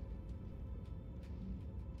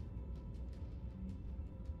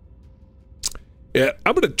 Yeah,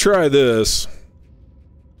 I'm going to try this.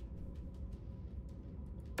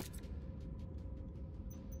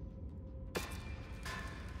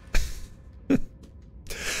 I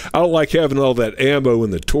don't like having all that ammo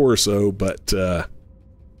in the torso, but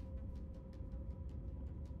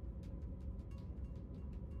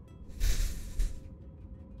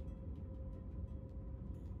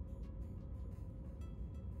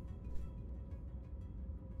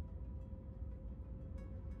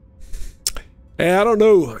Hey, I don't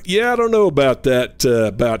know. Yeah, I don't know about that.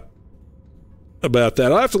 About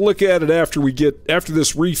that. I'll have to look at it after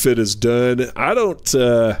this refit is done. I don't.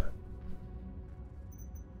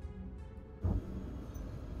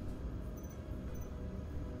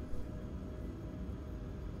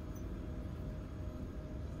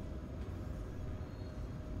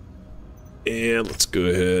 And let's go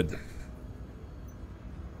ahead.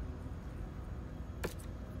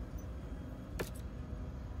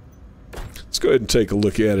 Let's go ahead and take a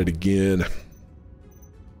look at it again.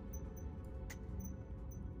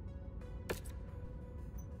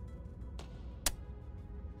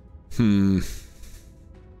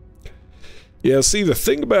 Yeah, see, the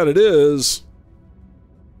thing about it is,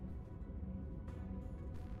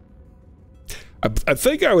 I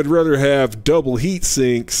think I would rather have double heat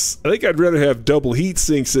sinks. I think I'd rather have double heat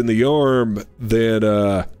sinks in the arm than,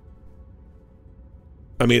 I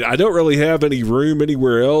mean, I don't really have any room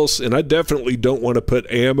anywhere else, and I definitely don't want to put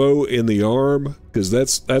ammo in the arm, because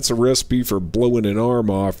that's a recipe for blowing an arm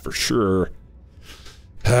off for sure.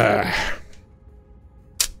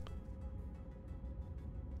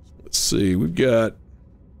 Let's see, we've got...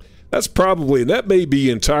 That's probably, and that may be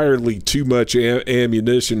entirely too much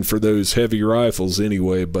ammunition for those heavy rifles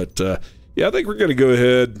anyway, but yeah, I think we're going to go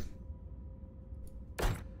ahead.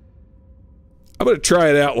 I'm going to try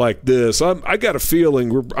it out like this. I got a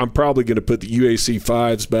feeling I'm probably going to put the UAC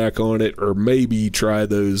 5s back on it, or maybe try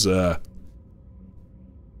those what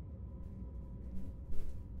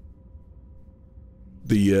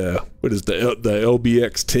is the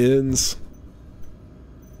LBX 10s?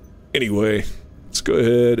 Anyway, let's go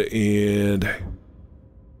ahead and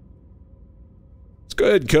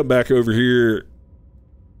come back over here.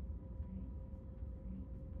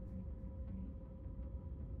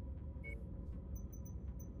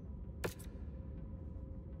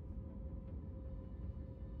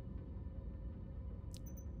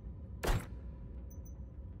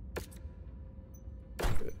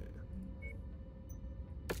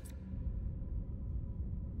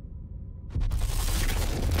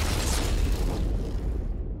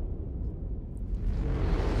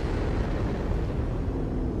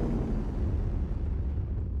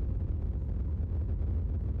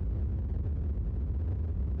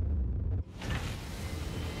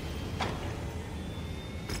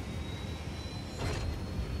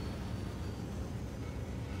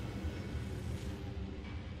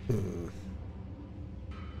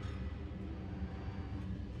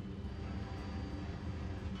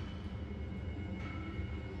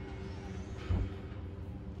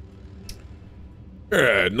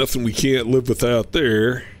 Alright, nothing we can't live without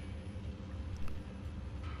there.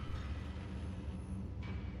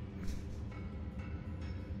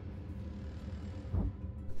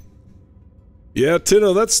 Yeah,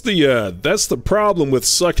 Tino, that's the problem with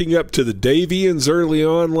sucking up to the Davians early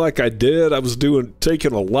on like I did. I was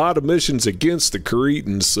taking a lot of missions against the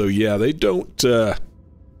Cretans, so yeah, they don't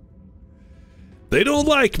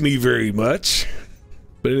like me very much.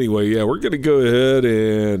 But anyway, yeah, we're gonna go ahead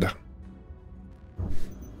and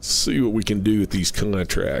see what we can do with these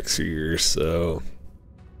contracts here. So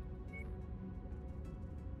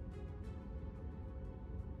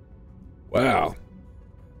wow.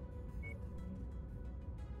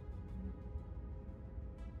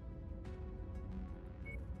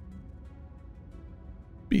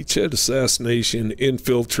 Beachhead assassination,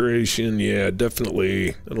 infiltration, yeah,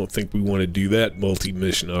 definitely. I don't think we want to do that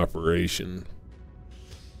multi-mission operation.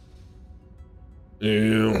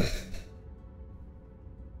 Yeah.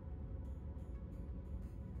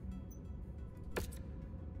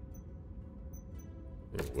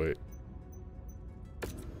 Oh, wait.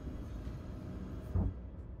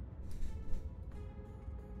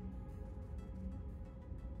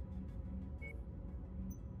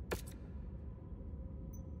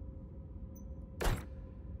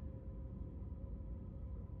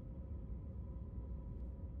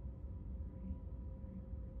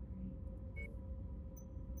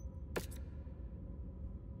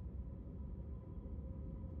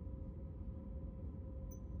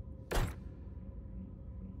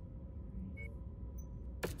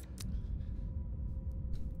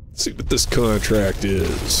 See what this contract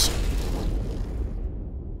is.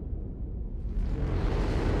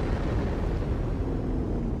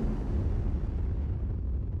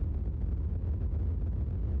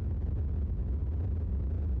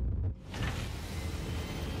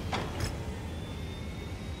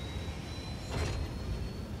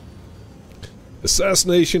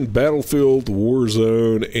 Assassination, Battlefield,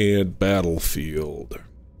 Warzone, and Battlefield.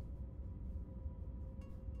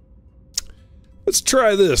 Let's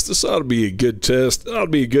try this. This ought to be a good test. It ought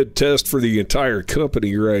to be a good test for the entire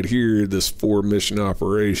company right here, this 4-mission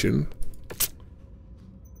operation.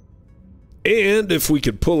 And if we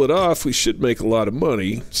could pull it off, we should make a lot of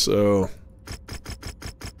money, so...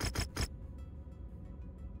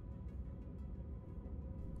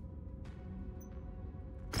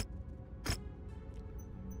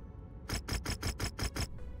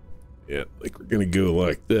 yeah, I think we're gonna go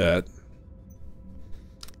like that.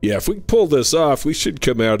 Yeah, if we pull this off, we should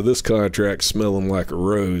come out of this contract smelling like a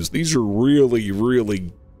rose. These are really,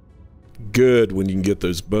 really good when you can get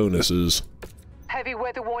those bonuses. Heavy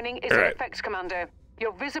weather warning is in effect, Commander.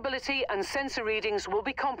 Your visibility and sensor readings will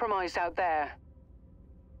be compromised out there.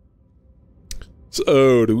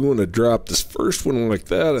 So, do we want to drop this first one like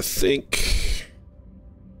that? I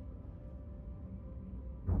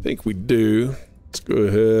think we do. Let's go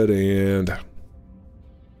ahead and...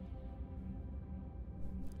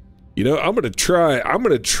 you know, I'm gonna try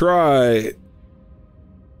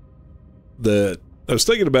the... I was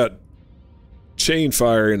thinking about chain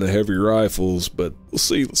fire in the heavy rifles, but let's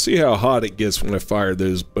see how hot it gets when I fire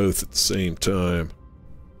those both at the same time.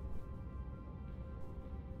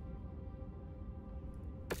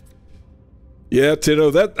 Yeah, Tito,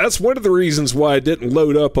 that's one of the reasons why I didn't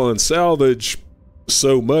load up on salvage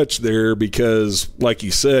so much there, because like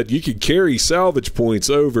you said, you could carry salvage points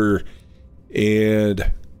over,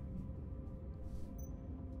 and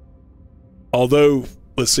although,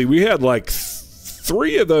 let's see, we had like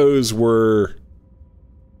 3 of those were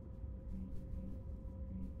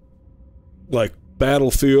like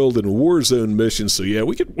battlefield and war zone missions, so yeah,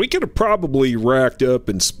 we could have probably racked up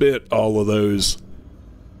and spent all of those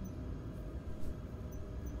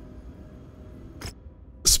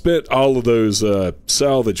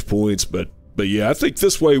salvage points, but yeah, I think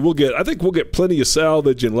this way we'll get plenty of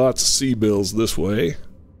salvage and lots of sea bills this way.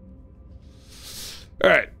 All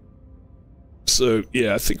right. So,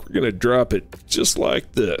 yeah, I think we're going to drop it just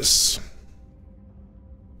like this.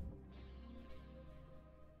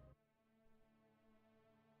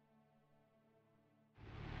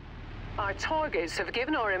 Our targets have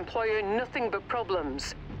given our employer nothing but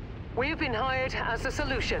problems. We've been hired as a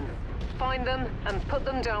solution. Find them and put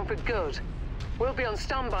them down for good. We'll be on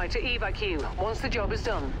standby to evac you once the job is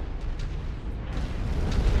done.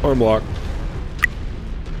 Arm lock.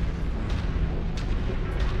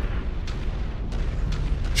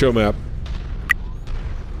 Show map.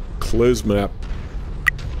 Close map.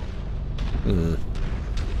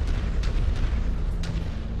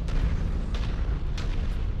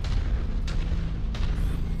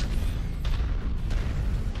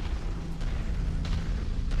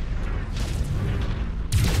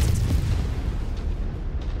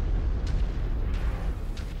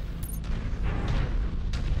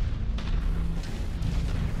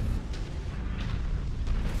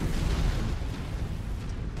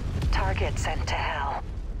 Target sent to hell.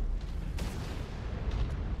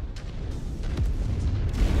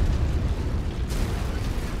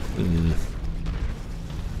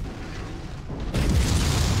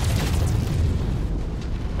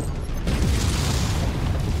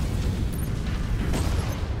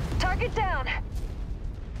 Target down.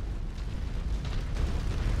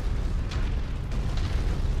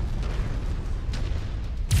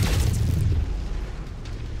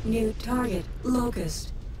 New target,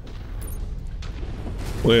 Locust.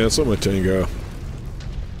 Well, yeah, it's on my Tango.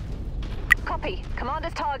 Copy.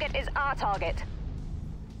 Commander's target is our target.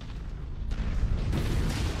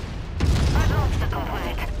 Obstacle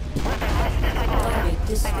flag. Target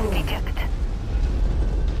destroyed.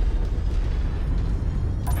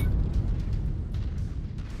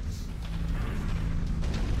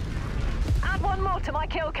 Add 1 more to my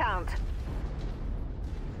kill count.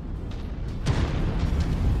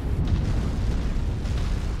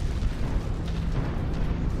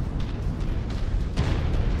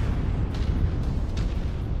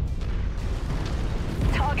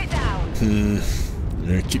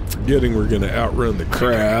 I keep forgetting we're going to outrun the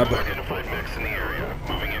crab. Identified mechs in the area.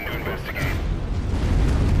 Moving in to investigate.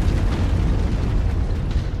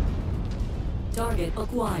 Target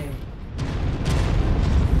acquired.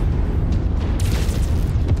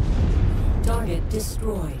 Target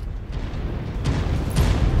destroyed.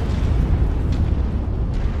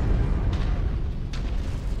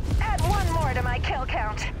 Add 1 more to my kill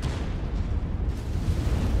count.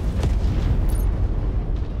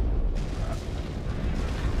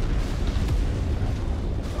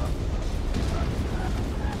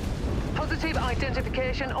 Positive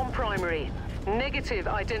identification on primary. Negative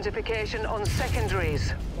identification on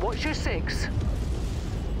secondaries. Watch your 6.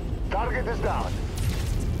 Target is down.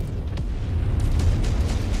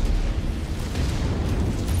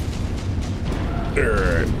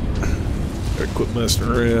 quit messing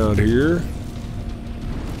around here.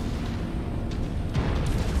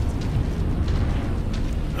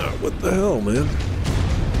 Oh, what the hell, man?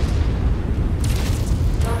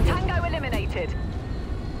 Tango eliminated.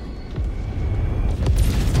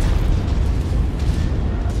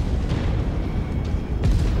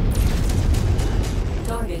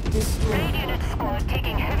 Target destroyed. Unit squad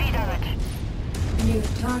taking heavy damage. New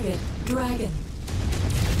target, Dragon.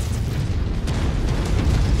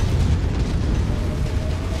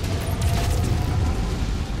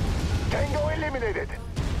 Tango eliminated.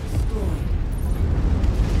 Destroyed.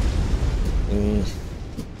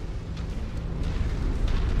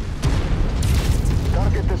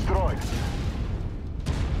 Target destroyed.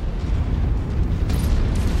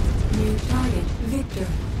 New target, Victor.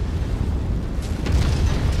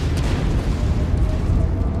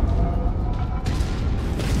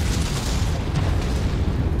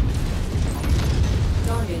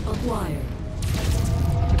 Target acquired.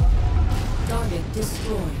 Target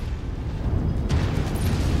destroyed.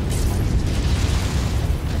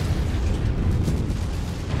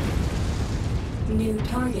 New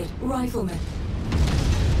target, Rifleman.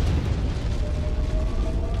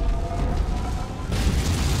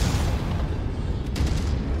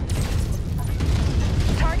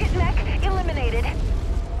 Target mech eliminated.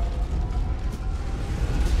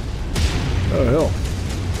 Oh, hell.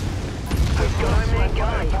 Good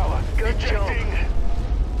guy. Good job.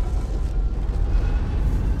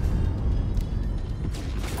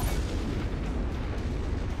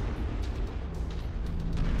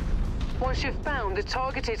 Once you've found the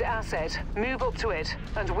targeted asset, move up to it,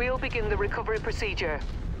 and we'll begin the recovery procedure.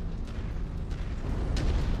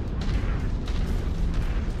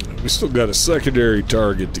 We still got a secondary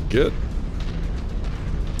target to get.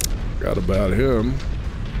 Forgot about him.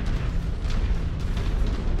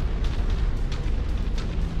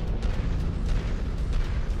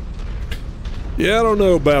 Yeah, I don't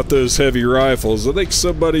know about those heavy rifles. I think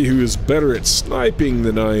somebody who is better at sniping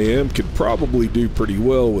than I am could probably do pretty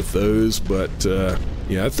well with those, but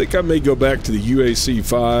yeah, I think I may go back to the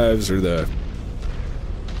UAC-5s or the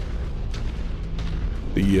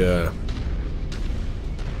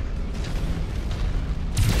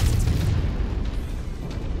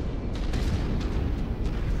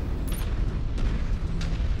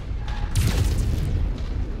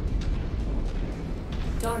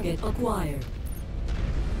Target acquired.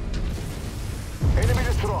 Enemy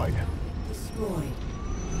destroyed. Destroyed.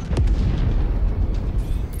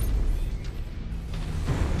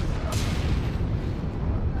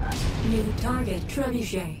 New target,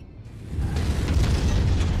 Trebuchet.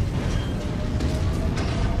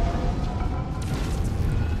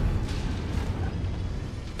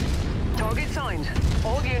 Target signed.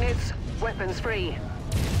 All units, weapons free.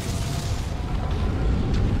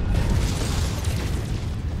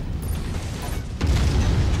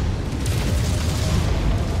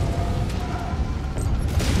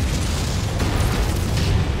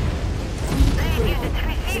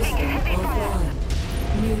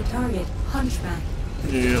 New target, Hunchback.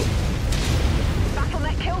 yeah.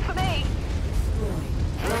 Battlenet kill for me. Destroyed.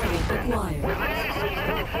 Target acquired.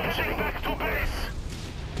 Pushing back to base.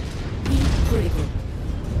 Heat critical.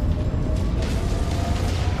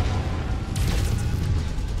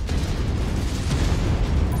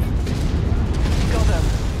 Got them.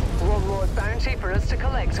 One more bounty for us to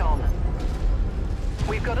collect on.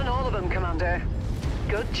 We've gotten all of them, Commander.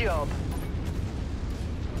 Good job.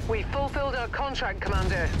 We fulfilled our contract,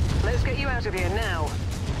 Commander. Let's get you out of here now.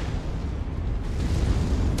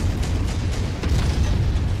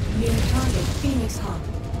 New target, Phoenix Hub.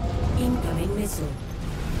 Incoming missile.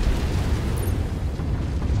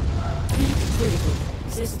 Heat critical.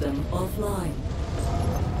 System offline.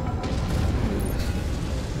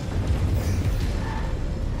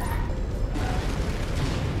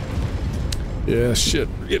 Yeah, shit,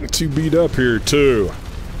 we're getting too beat up here, too.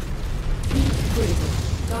 Heat critical.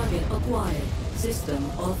 Target acquired. System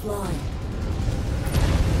offline.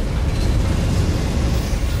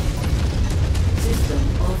 System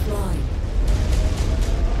offline.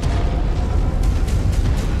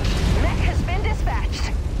 Mech has been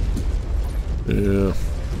dispatched. Yeah.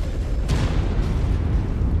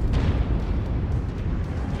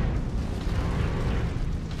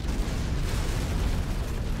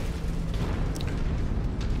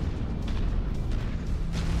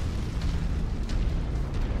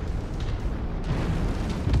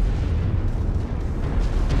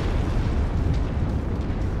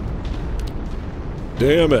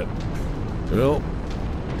 Damn it. Well,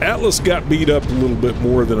 Atlas got beat up a little bit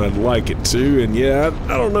more than I'd like it to, and yeah,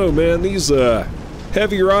 I don't know, man. These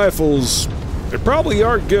heavy rifles They probably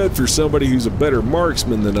are good for somebody who's a better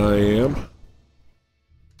marksman than I am.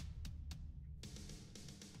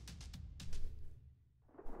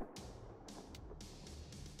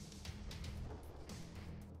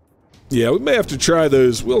 Yeah, we may have to try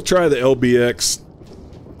those. We'll try the LBX.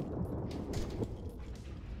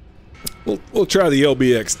 We'll try the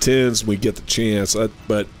LBX 10s when we get the chance.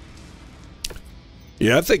 But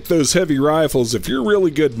yeah, I think those heavy rifles, if you're a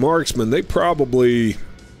really good marksman, they probably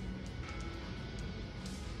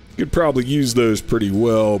could probably use those pretty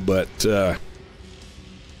well. But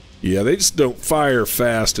yeah, they just don't fire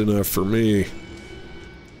fast enough for me.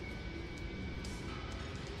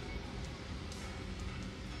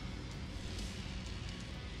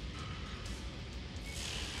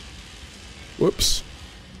 Whoops.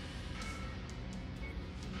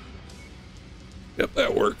 Yep,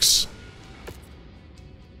 that works.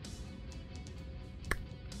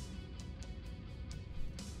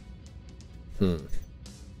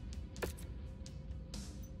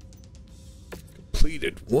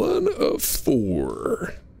 Completed 1 of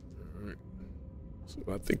 4. Right.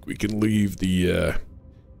 So I think we can leave the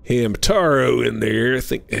Hamtaro in there. I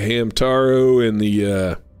think the Hamtaro and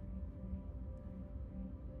the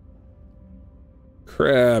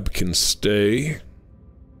crab can stay.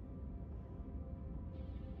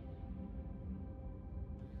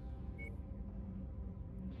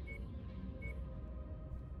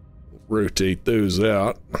 Rotate those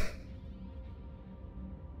out.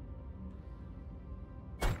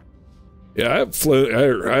 Yeah, I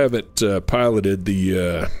haven't piloted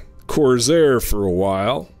the Corsair for a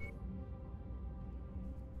while.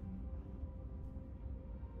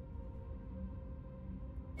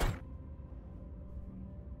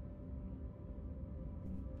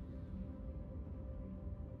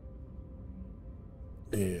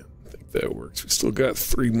 Yeah, I think that works. We still got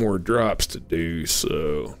 3 more drops to do,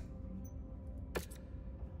 so...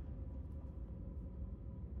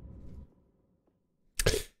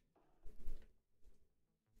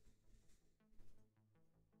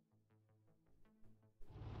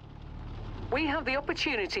 We have the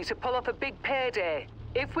opportunity to pull off a big payday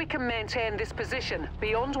if we can maintain this position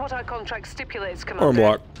beyond what our contract stipulates, Commander. Arm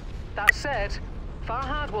lock. That said,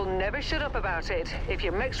 Farhad will never shut up about it if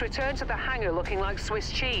your mechs return to the hangar looking like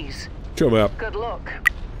Swiss cheese. Show map. Good luck.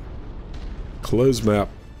 Close map.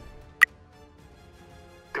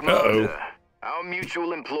 Commander, our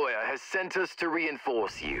mutual employer has sent us to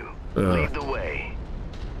reinforce you. Lead the way.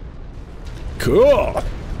 Cool.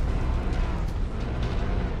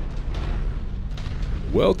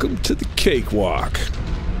 Welcome to the cakewalk.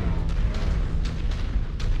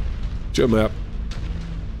 Show map.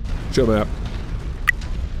 Show map.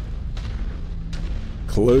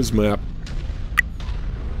 Close map.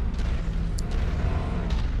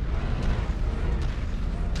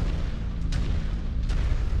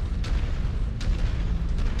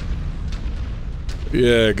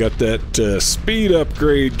 Yeah, got that speed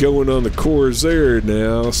upgrade going on the Corsair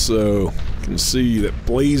now, so you can see that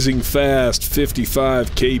blazing fast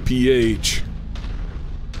 55 kph.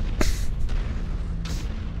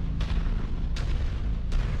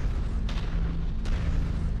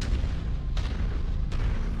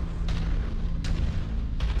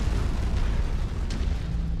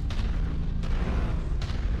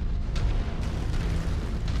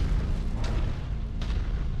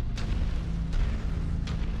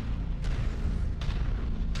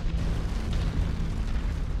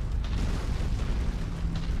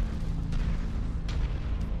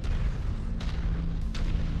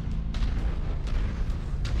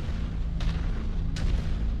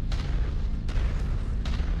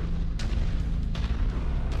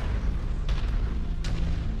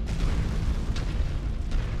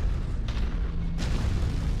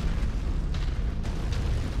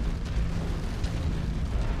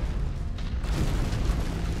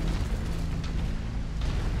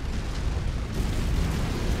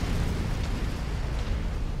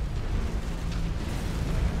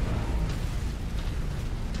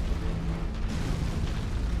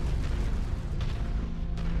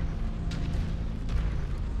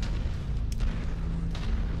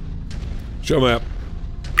 Show map.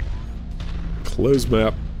 Close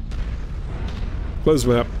map. Close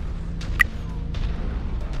map.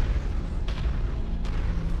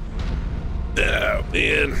 Oh,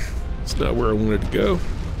 man. It's not where I wanted to go.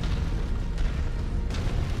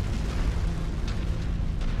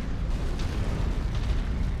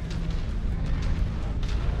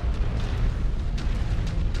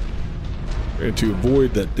 And to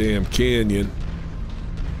avoid that damn canyon.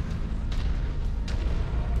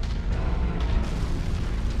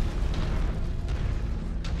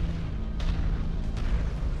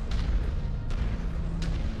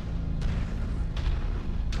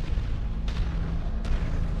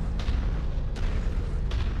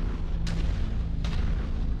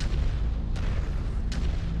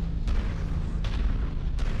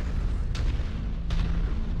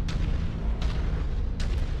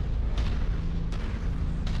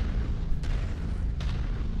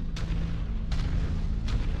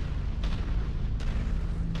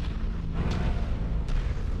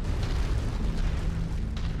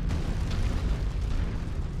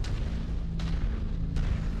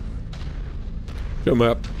 Show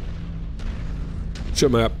map. Show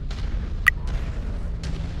map.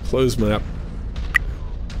 Close map.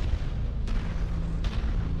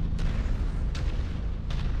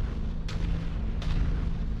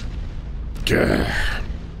 Gah.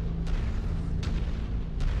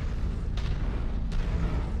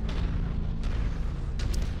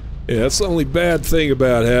 Yeah, that's the only bad thing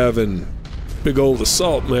about having big old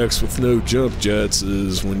assault mechs with no jump jets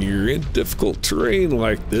is when you're in difficult terrain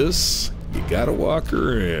like this, you gotta walk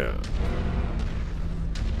around.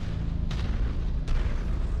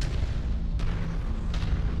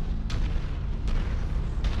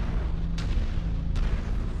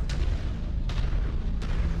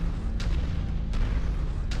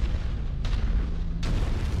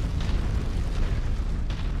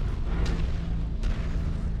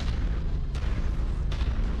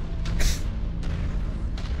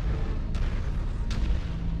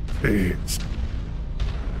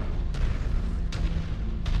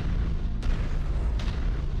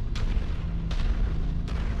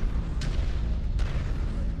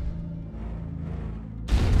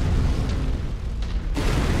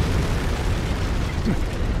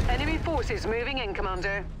 Enemy forces moving in,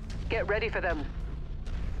 Commander. Get ready for them.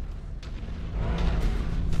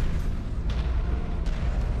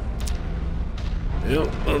 Well,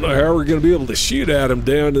 I don't know how we're going to be able to shoot at them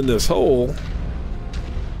down in this hole.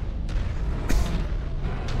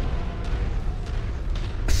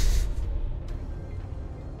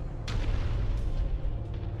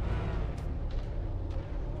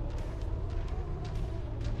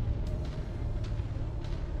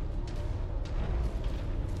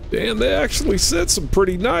 Damn, they actually set some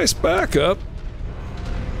pretty nice backup.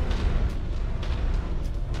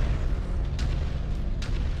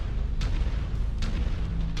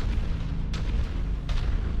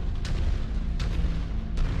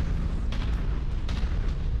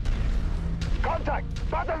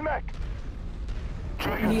 Contact! Battle mech!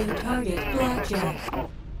 New target, Blackjack.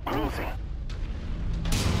 Cruising.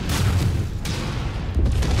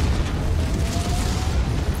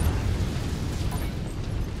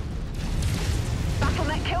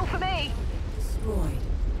 Bottleneck kill for me. Destroyed.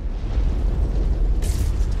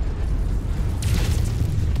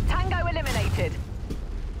 Tango eliminated.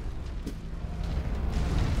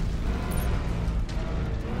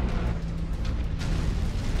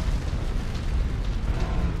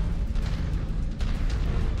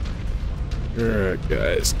 Alright,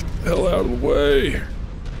 guys, get the hell out of the way.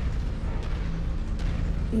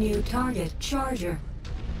 New target, Charger.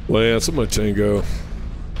 Lance, I'm gonna tango.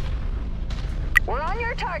 We're on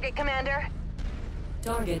your target, Commander.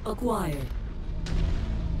 Target acquired.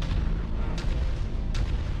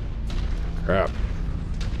 Crap.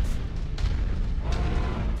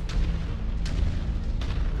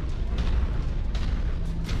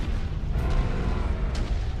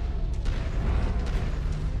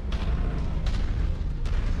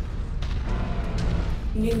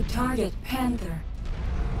 New target, Panther.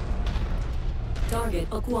 Target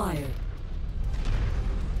acquired.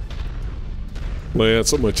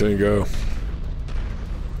 Lance, I'm gonna tango.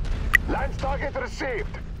 Lance target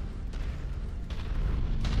received.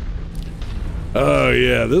 Oh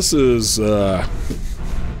yeah, this is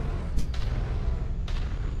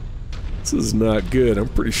not good. I'm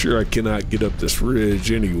pretty sure I cannot get up this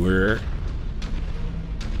ridge anywhere.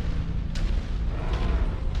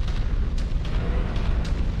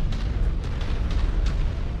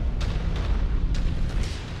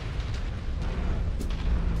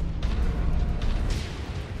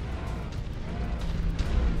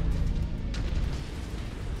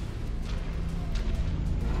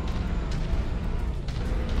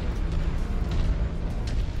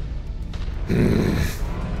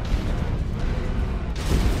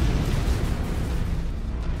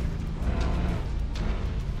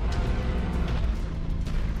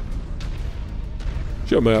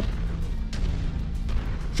 Show map.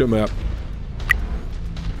 Show map.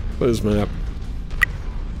 Close map.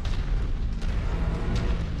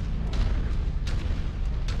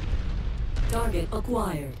 Target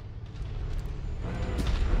acquired.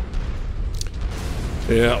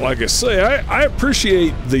 Yeah, like I say, I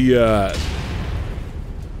appreciate the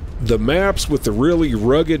maps with the really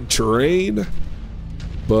rugged terrain,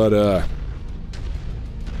 but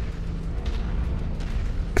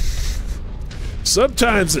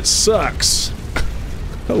sometimes it sucks.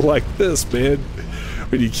 Like this, man,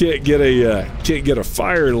 when you can't get a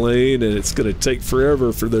fire lane and it's gonna take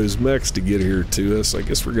forever for those mechs to get here to us. I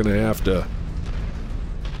guess we're gonna have to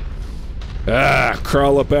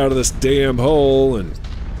crawl up out of this damn hole and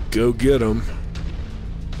go get them.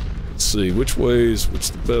 Let's see, what's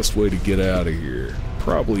the best way to get out of here?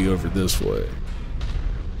 Probably over this way.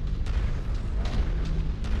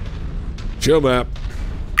 Show map.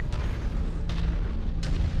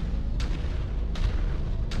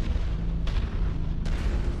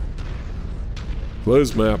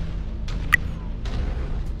 Close map.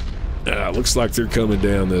 Looks like they're coming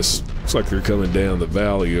down this. Looks like they're coming down the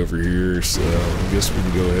valley over here. So I guess we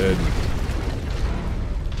can go ahead and.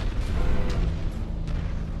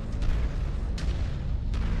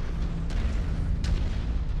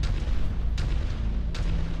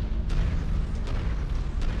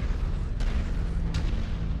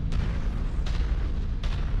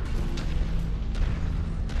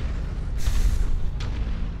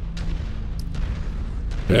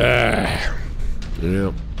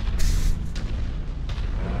 Yeah.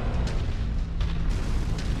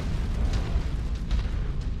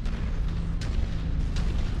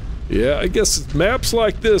 Yeah, I guess maps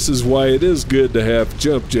like this is why it is good to have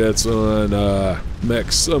jump jets on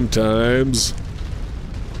mechs sometimes.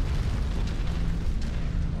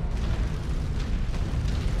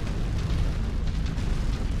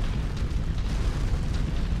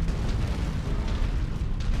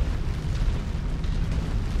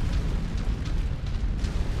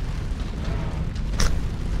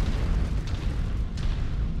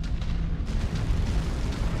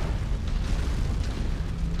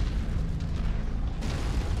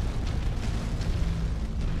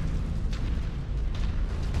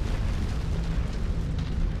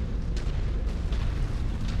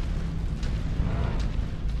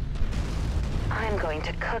 I'm going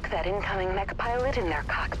to cook that incoming mech pilot in their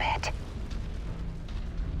cockpit.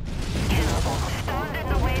 Terrible. Stand in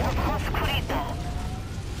the way of Mechwarrior.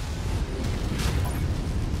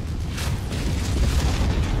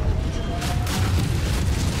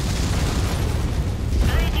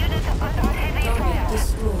 Trade units under heavy fire.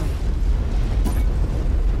 Destroyed.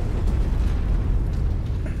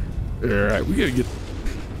 Alright, we gotta get.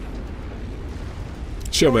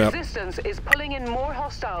 Show map. Resistance is pulling in more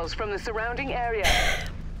hostiles from the surrounding area.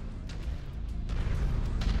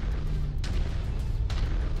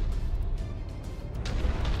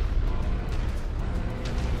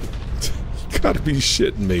 You gotta be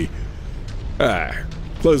shitting me.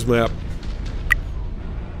 Close map.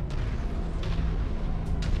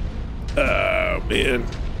 Oh, man.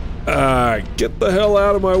 Get the hell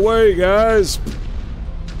out of my way, guys.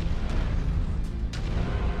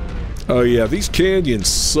 Oh yeah, these canyons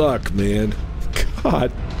suck, man.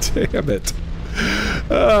 God damn it.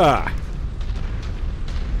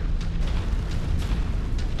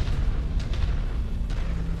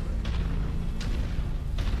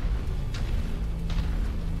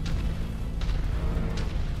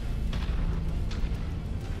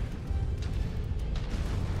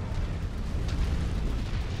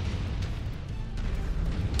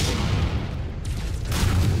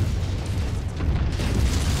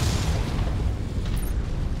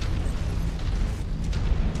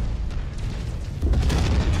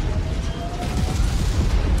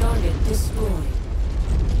 Destroyed.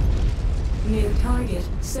 New target,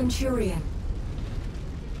 Centurion.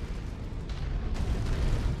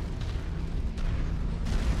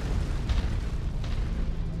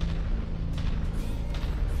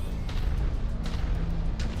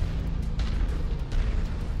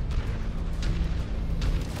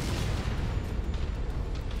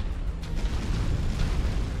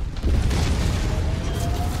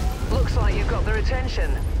 Looks like you've got their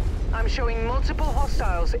attention. I'm showing multiple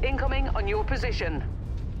hostiles incoming on your position.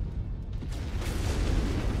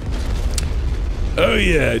 Oh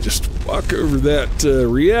yeah, just walk over that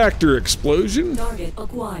reactor explosion. Target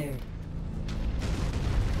acquired.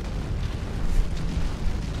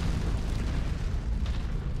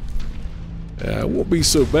 It won't be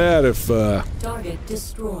so bad if Target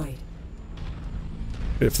destroyed.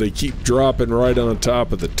 if they keep dropping right on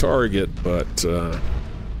top of the target, but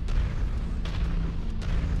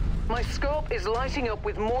My scope is lighting up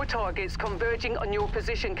with more targets converging on your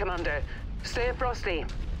position, Commander. Stay frosty.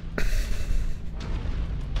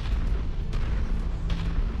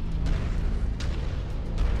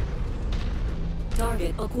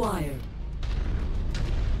 Target acquired.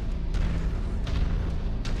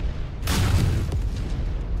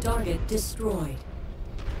 Target destroyed.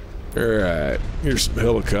 alright, here's some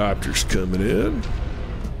helicopters coming in.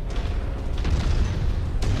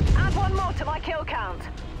 Add one more to my kill count.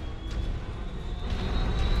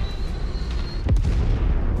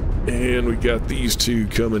 And we got these two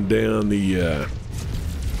coming down the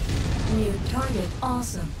New target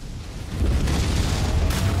awesome.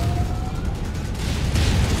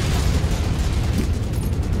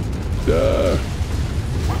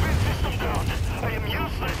 Weapon system down. I am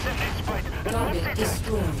useless in this fight. Target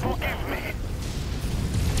destroyed. Forgive me.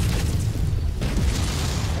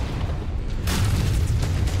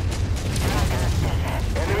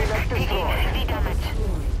 destroyed. Heavy damage.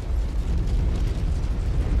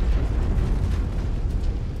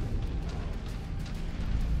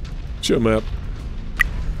 Show map.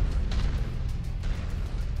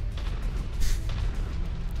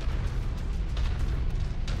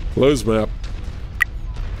 Close map.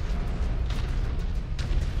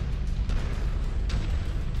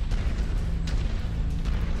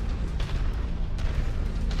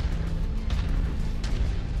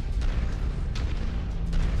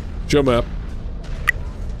 Show map.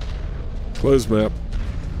 Close map.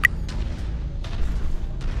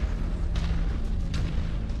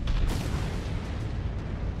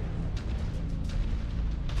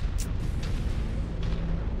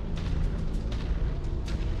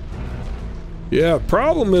 Yeah,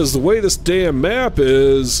 problem is the way this damn map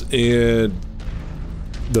is, and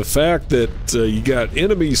the fact that you got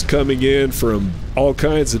enemies coming in from all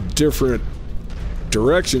kinds of different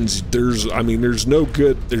directions. There's no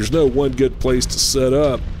one good place to set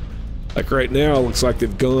up. Like right now, it looks like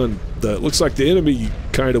they've gone. Looks like the enemy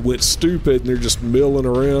kind of went stupid, and they're just milling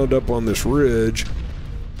around up on this ridge.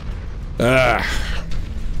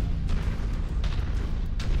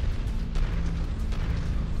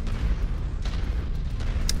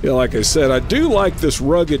 Yeah, like I said, I do like this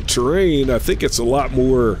rugged terrain. I think it's a lot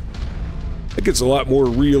more. I think it's a lot more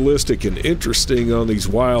realistic and interesting on these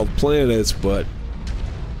wild planets, but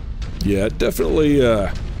yeah, it definitely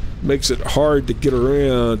makes it hard to get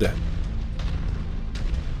around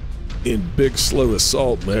in big, slow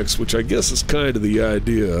assault mechs, which I guess is kind of the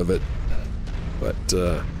idea of it. But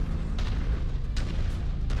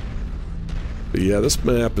yeah, this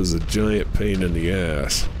map is a giant pain in the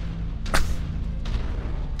ass.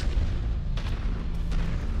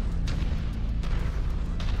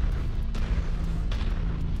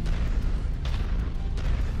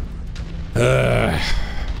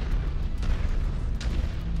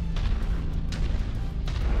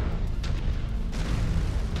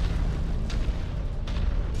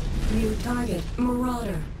 New target,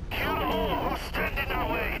 Marauder. Kill all who stand in our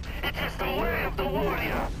way. It is the way of the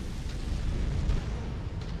warrior.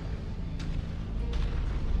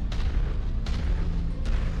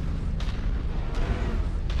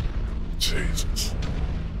 Jesus.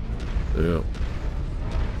 Yeah.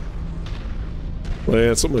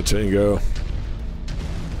 Lance, I'm gonna tango.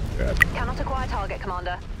 God. Cannot acquire target,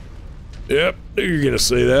 Commander. Yep, knew you were gonna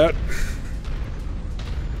say that.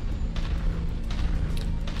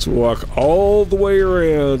 So we'll walk all the way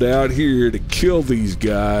around out here to kill these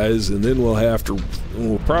guys, and then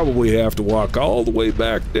we'll probably have to walk all the way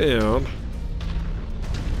back down.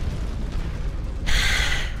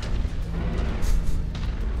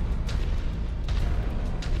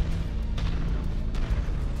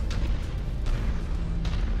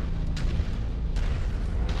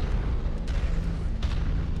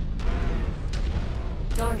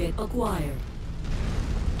 Target acquired.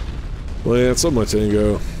 Lance, I'm gonna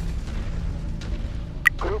tango.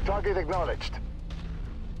 Group target acknowledged.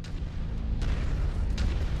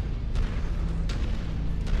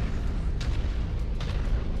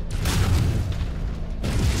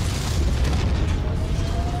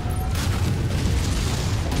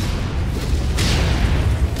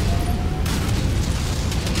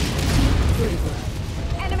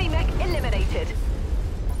 Enemy mech eliminated.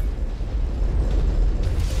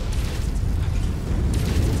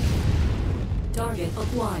 Target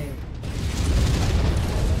acquired.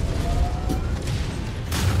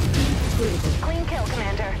 Clean kill,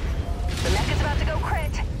 Commander. The mech is about to go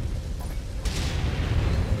crit.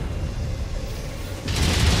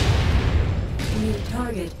 New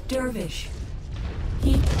target, Dervish.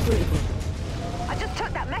 Heat critical. I just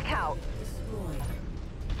took that mech out. Destroyed.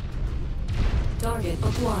 Target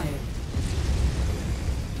acquired.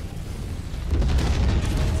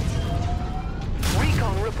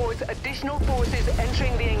 Recon reports additional forces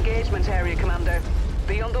entering the engagement area, Commander.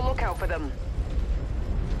 Be on the lookout for them.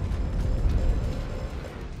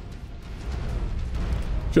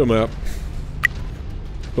 Show map.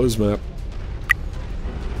 Close map.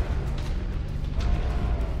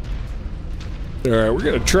 Alright, we're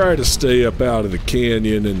gonna try to stay up out of the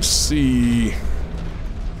canyon and see.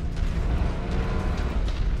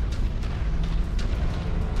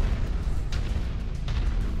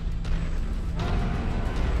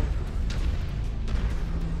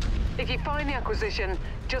 If you find the acquisition,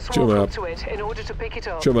 just Show walk map. up to it in order to pick it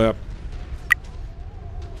up. Show map.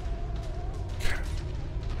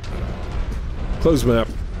 Close map.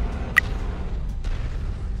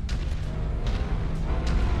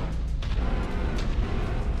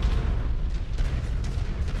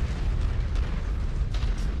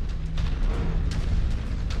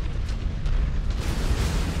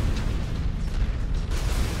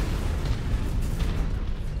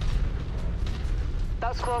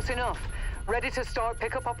 That's close enough. Ready to start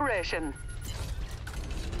pickup operation.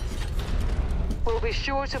 We'll be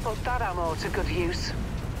sure to put that ammo to good use.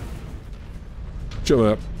 Show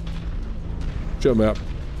map. Show map.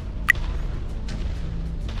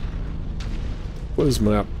 What is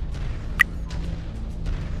map?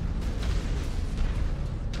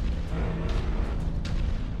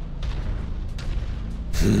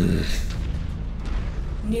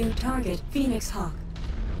 New target, Phoenix Hawk.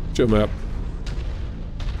 Show map.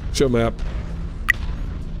 Show map.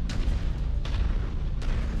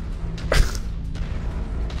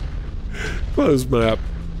 Close map.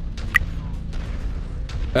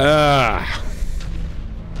 Ah.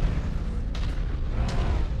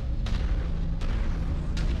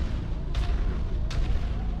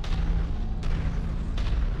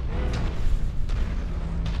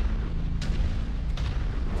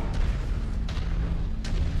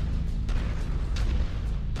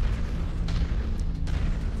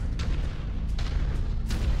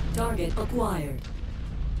 Target acquired.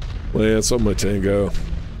 Lance on my tango.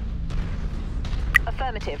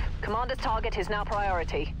 Affirmative. Commander's target is now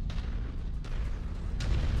priority.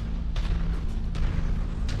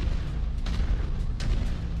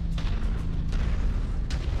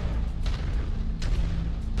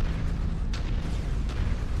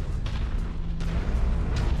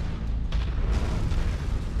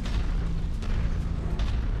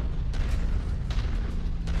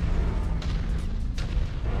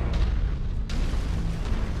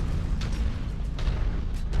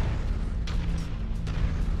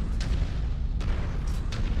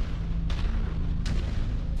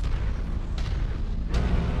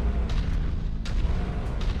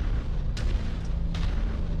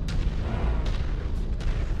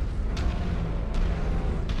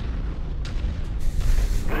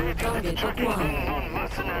 Target acquired.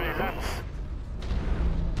 Non-mercenary lens.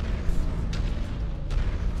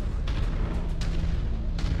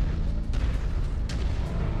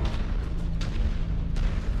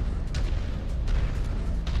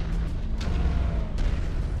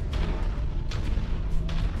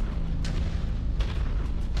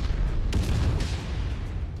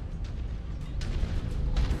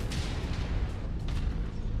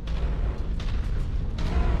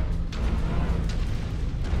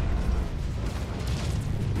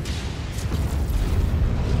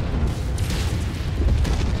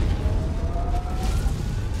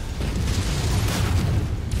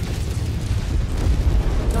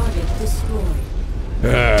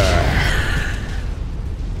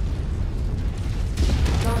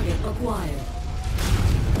 Target acquired.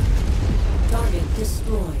 Target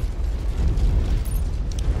destroyed.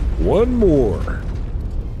 One more.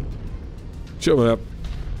 Show map.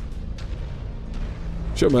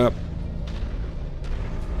 Show map.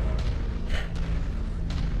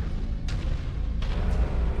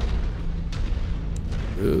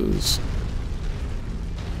 Is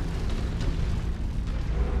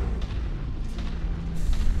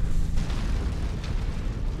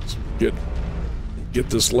get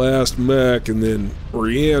this last mech, and then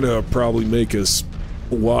Rihanna will probably make us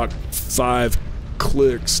walk 5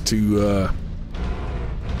 clicks to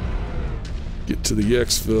get to the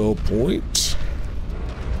exfil point.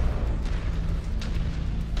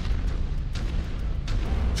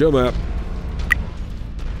 Show map.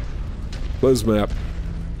 Close map.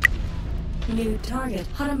 New target,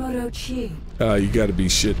 Hanamoto Chi. Ah, you gotta be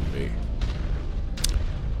shitting me.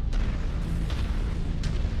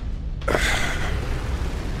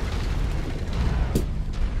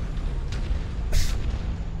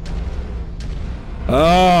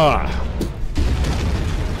 Ah!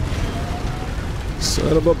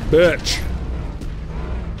 Son of a bitch.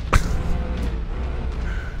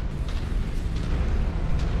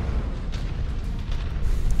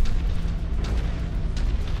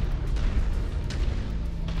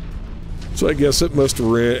 So I guess it must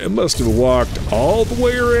have walked all the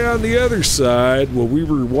way around the other side while we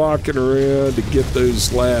were walking around to get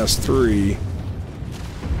those last 3.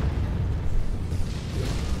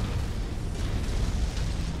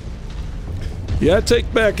 Yeah, I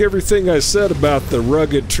take back everything I said about the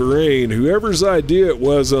rugged terrain. Whoever's idea it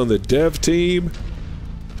was on the dev team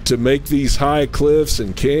to make these high cliffs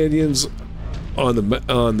and canyons on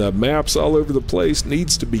the maps all over the place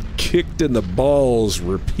needs to be kicked in the balls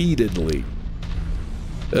repeatedly.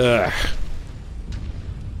 Ugh.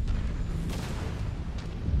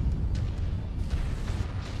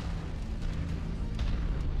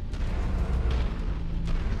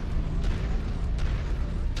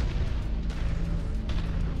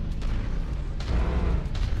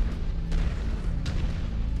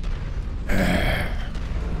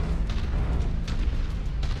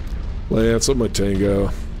 Lance on my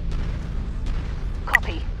tango.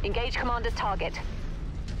 Copy. Engage commander's target.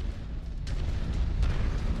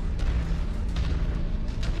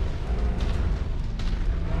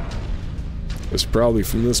 It's probably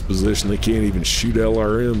from this position they can't even shoot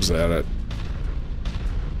LRMs at it.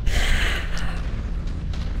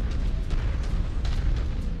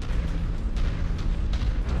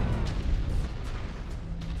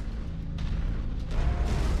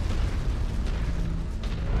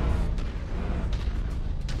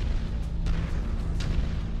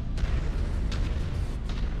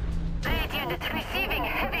 Lead units receiving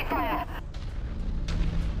heavy fire.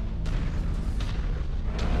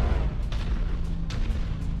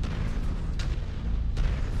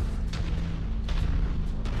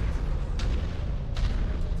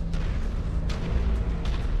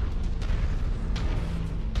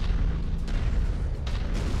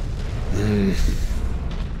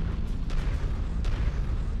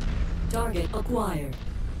 Target acquired.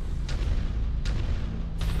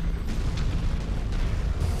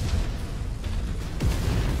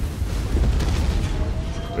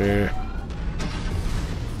 Yeah.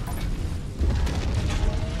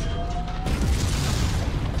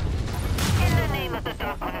 In the name of the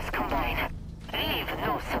darkness combine. Leave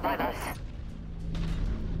no survivors.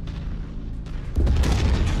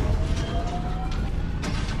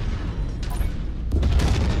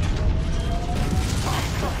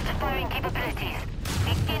 Lost firing capabilities.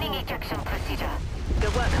 Beginning ejection procedure.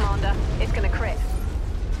 Good work, Commander. It's gonna crit.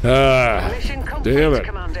 Ah, Mission complete, damn it.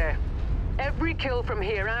 Commander. Every kill from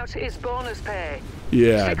here out is bonus pay.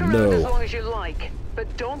 Yeah, Stick around as no. long as you like,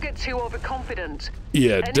 but don't get too overconfident.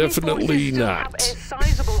 Yeah, Enemy definitely forces still not. have a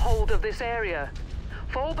sizable hold of this area.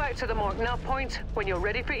 Fall back to the mark nav point when you're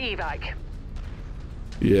ready for evac.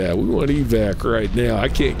 Yeah, we want evac right now. I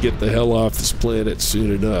can't get the hell off this planet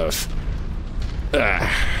soon enough.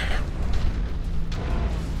 Ah.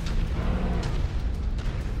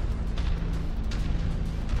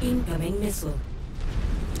 Incoming missile.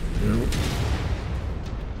 Nope.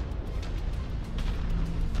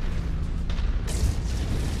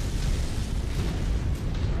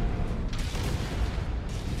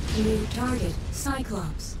 New target,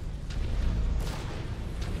 Cyclops.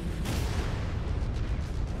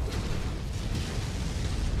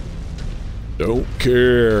 Don't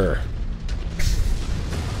care.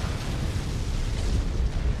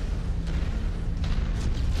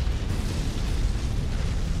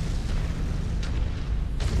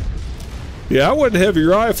 Yeah, I wasn't heavy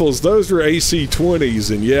rifles. Those were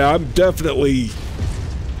AC-20s, and yeah, I'm definitely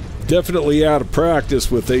out of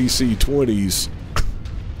practice with AC-20s.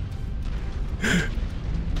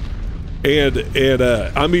 and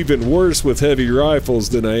I'm even worse with heavy rifles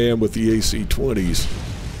than I am with the AC-20s.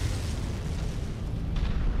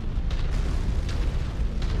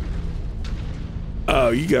 Oh,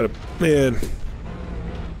 you gotta, man.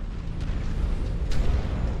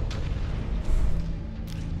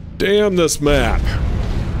 Damn this map.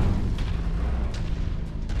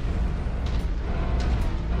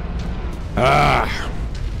 Ah.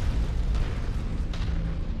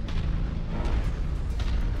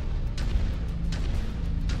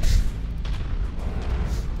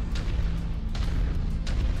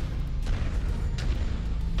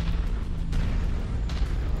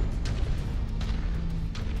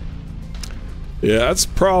 Yeah, that's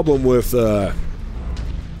the problem with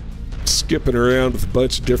skipping around with a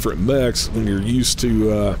bunch of different mechs when you're used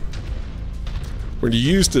to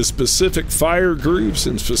specific fire groups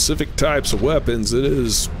and specific types of weapons. It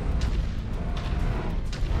is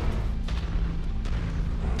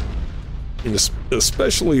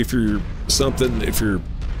especially if you're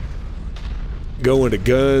going to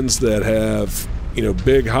guns that have, you know,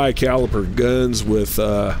 big high caliber guns with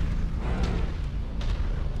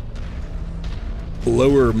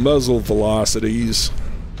lower muzzle velocities.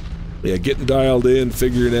 Yeah, getting dialed in,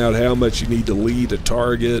 figuring out how much you need to lead a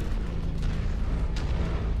target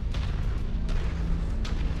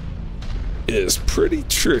is pretty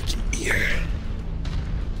tricky.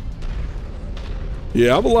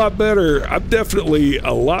 Yeah, I'm a lot better. I'm definitely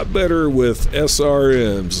a lot better with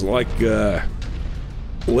SRMs, like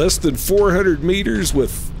less than 400 meters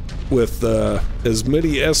with as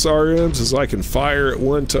many SRMs as I can fire at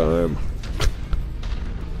one time.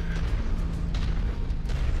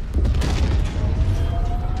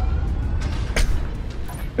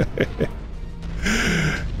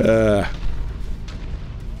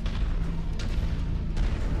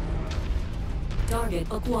 Target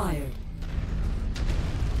acquired.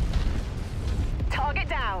 Target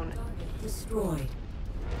down. Target destroyed.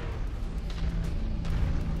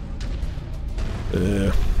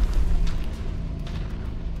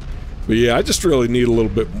 But yeah, I just really need a little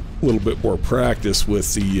bit more practice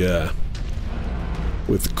with the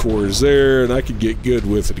cores there, and I could get good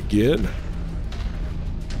with it again.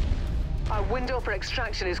 Our window for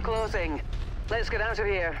extraction is closing. Let's get out of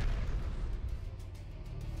here.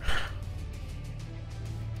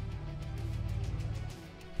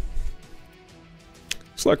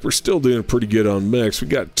 Looks like we're still doing pretty good on mechs. We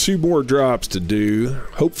got 2 more drops to do.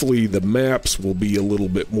 Hopefully the maps will be a little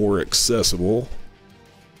bit more accessible.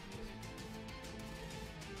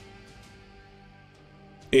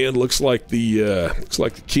 And looks like the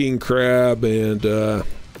king crab and the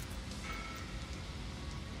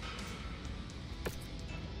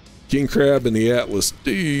Atlas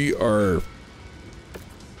D are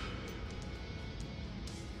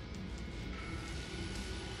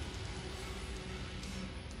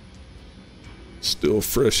still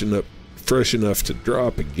fresh enough to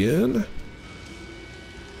drop again.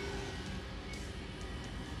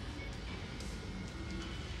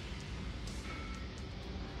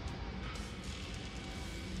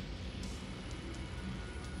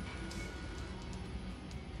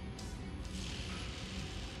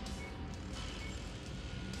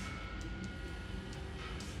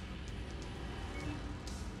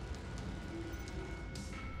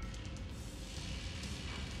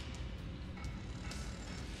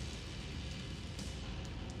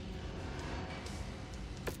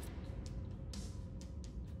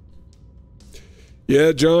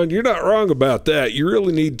 Yeah, John, you're not wrong about that. You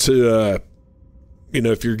really need to, you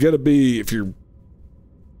know, especially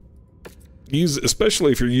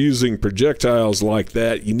if you're using projectiles like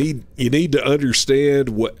that, you need to understand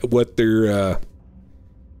what their,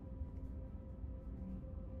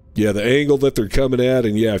 the angle that they're coming at,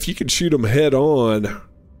 and yeah, if you can shoot them head on,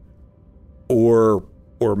 or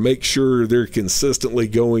make sure they're consistently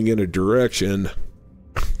going in a direction.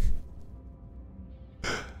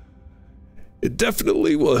 It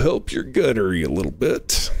definitely will help your gunnery a little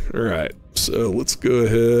bit. All right, so let's go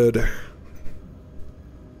ahead.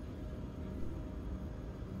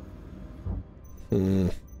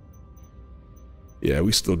 Yeah, I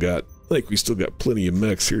think we still got plenty of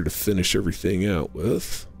mechs here to finish everything out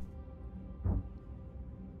with.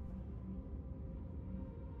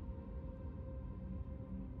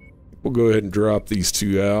 We'll go ahead and drop these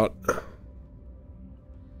 2 out.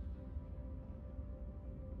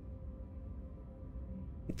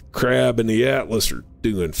 Crab and the Atlas are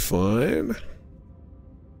doing fine.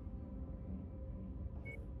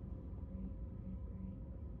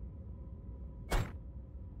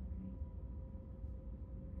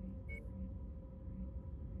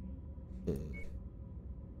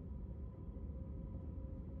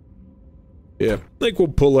 Yeah, I think we'll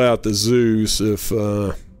pull out the Zeus if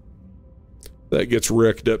that gets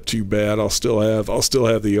wrecked up too bad. I'll still have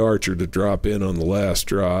the Archer to drop in on the last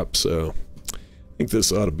drop, so I think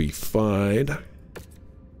this ought to be fine.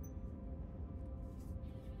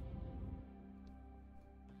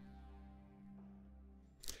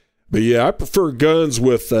 But yeah, I prefer guns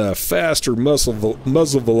with faster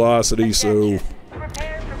muzzle velocity, so...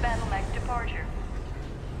 Prepare for battle mech departure.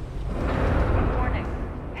 Warning.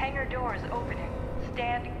 Hangar doors opening.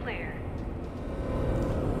 Stand clear.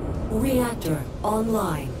 Reactor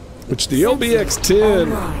online. Which the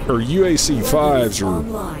LBX-10 or UAC-5s are...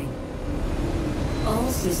 Online. All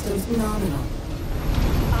systems nominal.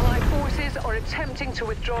 Allied forces are attempting to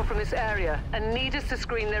withdraw from this area and need us to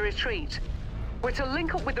screen their retreat. We're to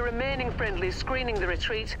link up with the remaining friendlies screening the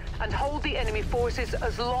retreat and hold the enemy forces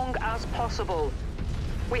as long as possible.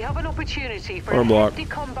 We have an opportunity for a hefty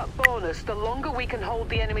combat bonus the longer we can hold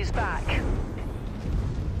the enemies back.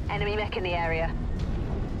 Enemy mech in the area.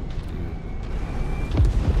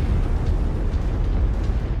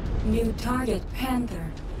 New target,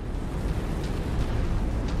 Panther.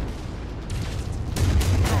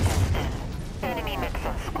 Enemy mech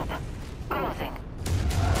on scope. Closing.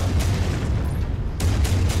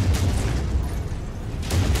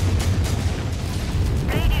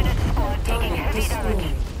 Raid unit squad taking heavy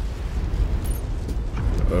damage.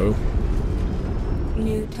 Oh.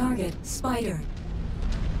 New target, Spider.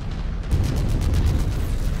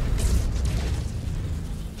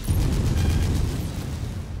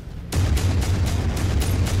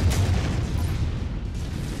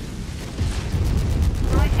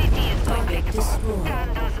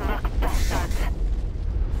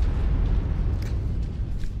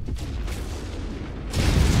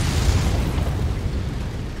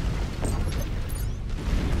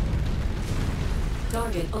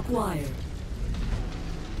 Target acquired.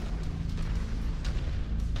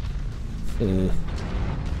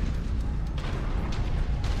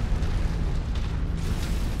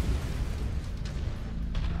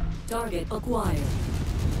 Target acquired.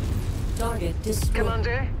 Target destroyed.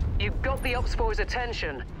 Commander, you got the Ops Force's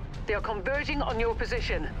attention. They are converging on your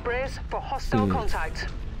position. Brace for hostile contact.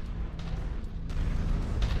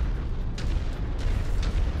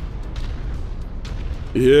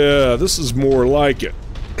 Yeah, this is more like it.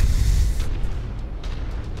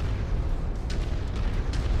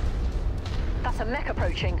 That's a mech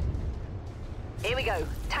approaching. Here we go.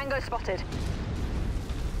 Tango spotted.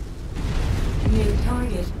 New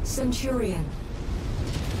target, Centurion.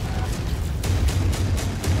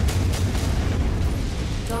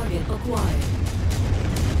 Target acquired.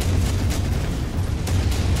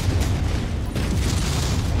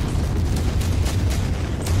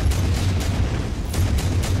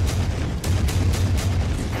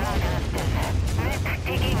 Mech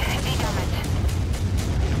taking heavy damage.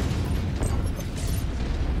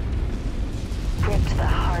 Ripped the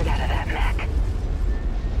heart out of that mech.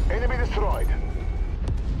 Enemy destroyed.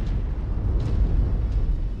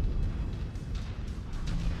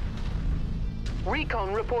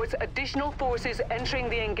 Recon reports additional forces entering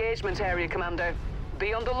the engagement area, Commander.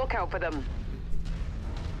 Be on the lookout for them.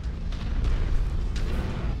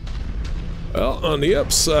 Well, on the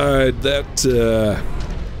upside, that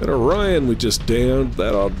Orion we just downed,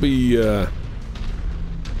 that ought to be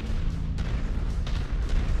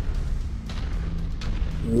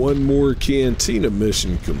one more Cantina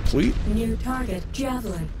mission complete. New target,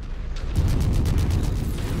 Javelin.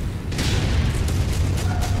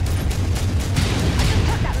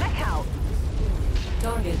 Took that mech out.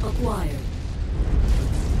 Target acquired.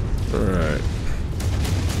 Alright.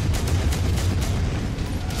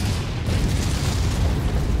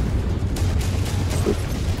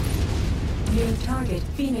 New target,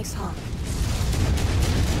 Phoenix Hawk.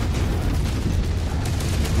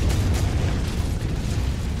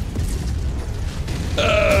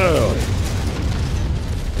 Oh!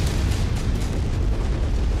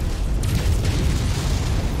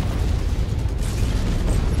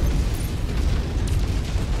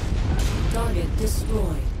 Target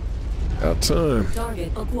destroyed. About time.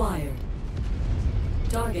 Target acquired.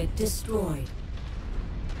 Target destroyed.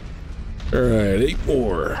 Alright, 8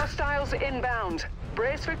 more. Hostiles inbound.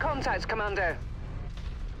 Brace for contact, Commander.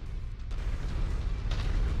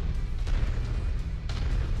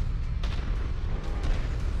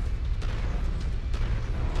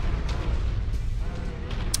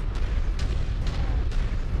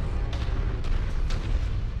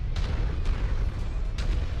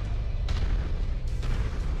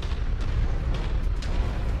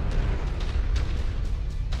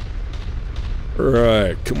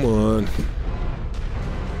 Alright, come on.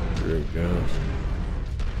 There it goes.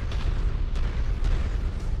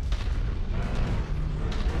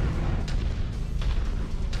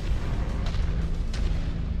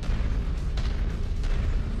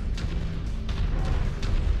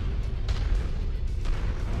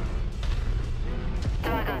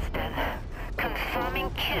 Dragon's dead. Confirming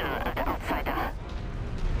kill of the outsider.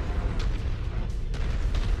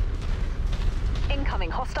 Incoming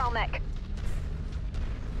hostile mech.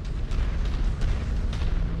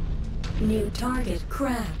 New target,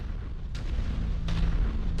 Crab.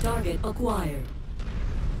 Target acquired.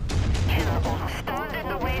 Kill all stand in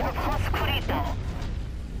the way of Mechwarrior.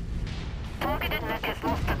 Targeted mech has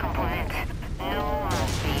lost the compliance. No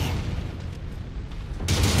mercy.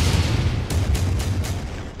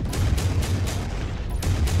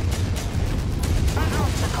 I've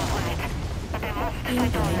lost the compliance, but they must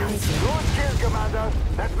fight on now. Good kill, Commander.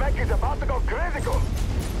 That mech is about to go critical.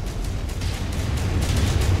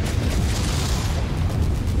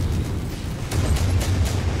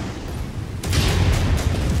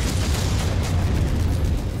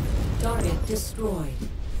 Target destroyed.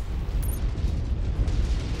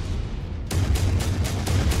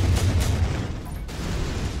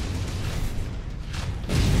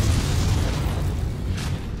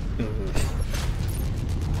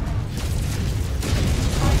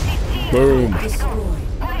 Boom. Destroyed.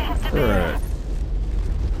 Alright.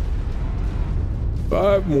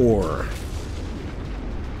 5 more.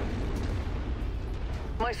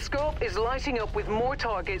 My scope is lighting up with more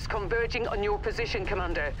targets converging on your position,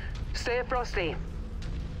 Commander. Stay frosty.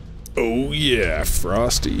 Oh yeah,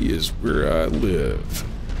 Frosty is where I live.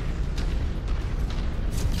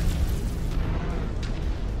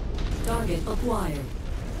 Target acquired.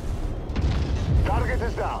 Target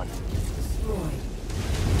is down. Destroyed.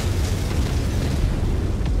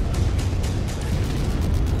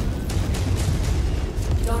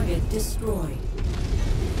 Target destroyed.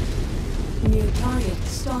 New target,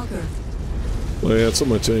 Stalker. Lance on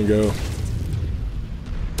my tango.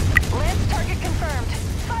 Lance target confirmed.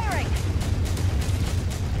 Firing.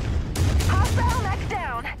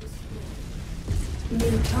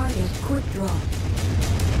 New target quick draw.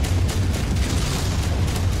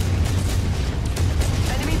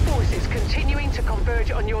 Enemy forces continuing to converge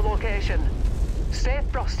on your location. Stay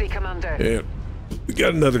frosty, Commander. Yeah, we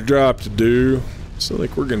got another drop to do, so I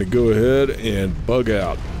think we're gonna go ahead and bug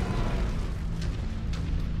out.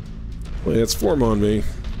 Let's form on me.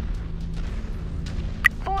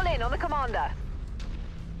 Fall in on the commander.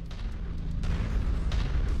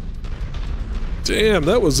 Damn,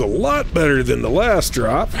 that was a lot better than the last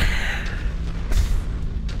drop.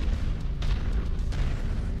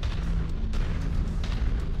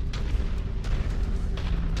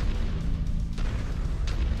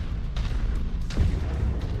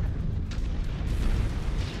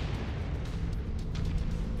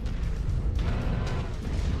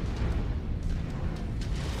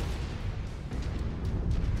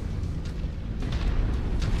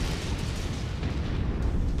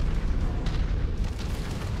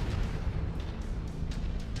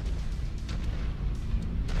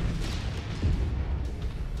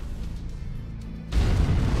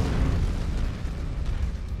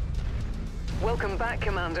 Welcome back,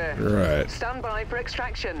 Commander. Right. Stand by for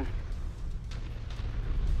extraction.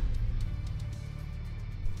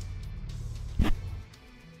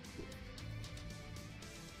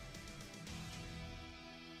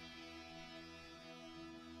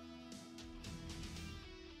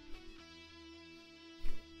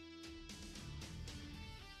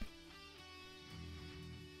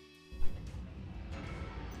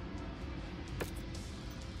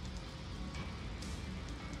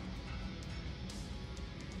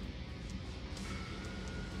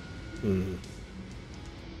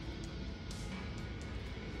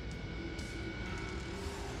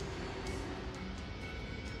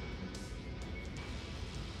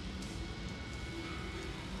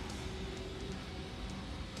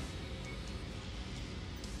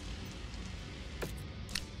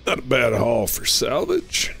 Not a bad haul for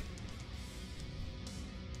salvage.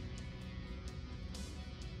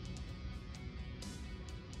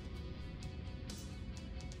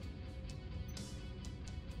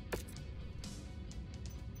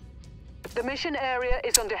 The mission area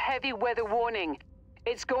is under heavy weather warning.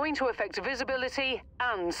 It's going to affect visibility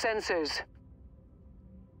and sensors.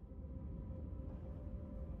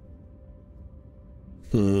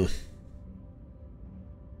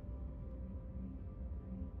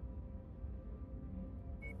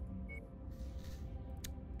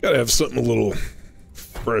 Gotta have something a little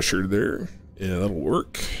fresher there. Yeah, that'll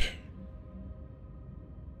work.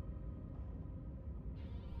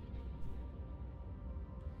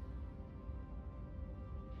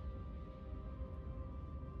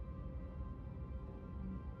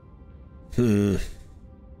 Looks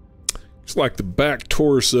like the back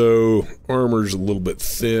torso armor's a little bit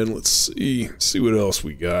thin. Let's see what else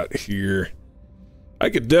we got here. I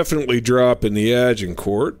could definitely drop in the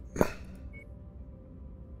Agincourt.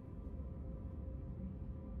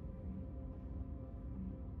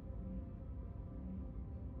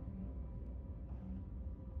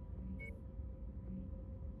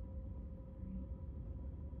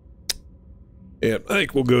 Yeah, I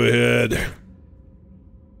think we'll go ahead.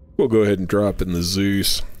 We'll go ahead and drop in the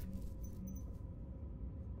Zeus.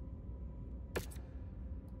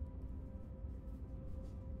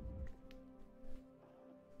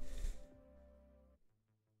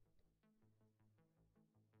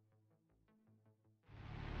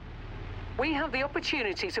 We have the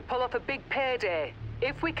opportunity to pull off a big payday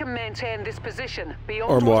if we can maintain this position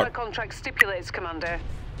beyond Arm what lock. our contract stipulates, Commander.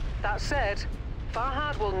 That said,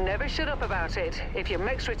 Farhad will never shut up about it if your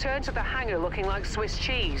mechs return to the hangar looking like Swiss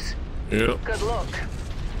cheese. Yeah. Good luck.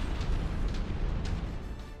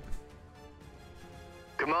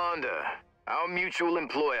 Commander, our mutual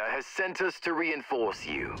employer has sent us to reinforce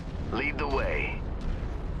you. Lead the way.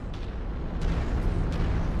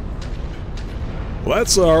 Well,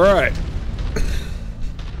 that's all right.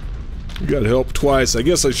 We got help twice. I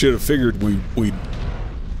guess I should have figured we'd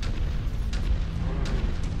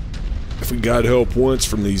if we got help once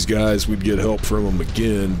from these guys, we'd get help from them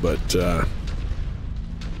again, but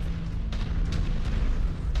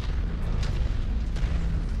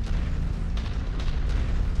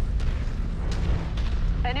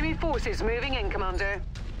Enemy forces moving in, Commander.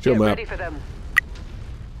 Show Get map. ready for them.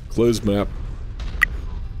 Close map.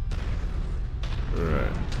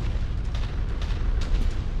 Alright.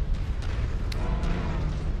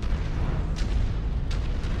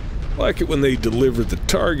 Like it when they deliver the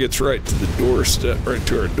targets right to the doorstep, right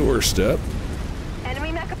to our doorstep.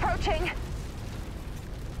 Enemy mech approaching.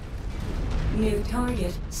 New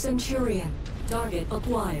target, Centurion. Target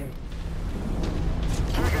acquired.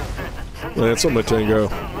 Lance on my tango.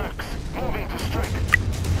 Moving to strike.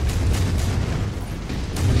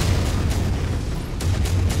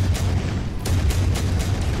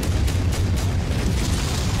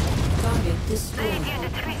 Target destroyed.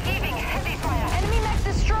 Units receiving heavy fire. Enemy mechs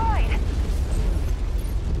destroyed.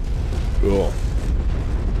 Cool.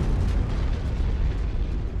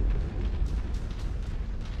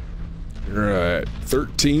 All right,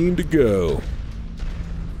 13 to go.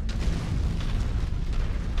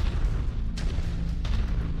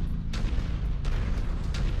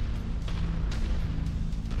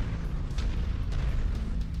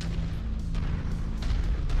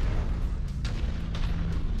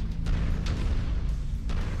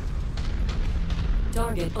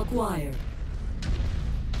 Target acquired.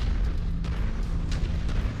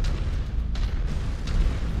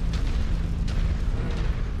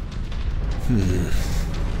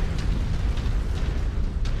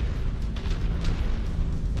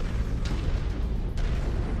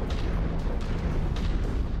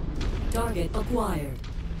 Target acquired.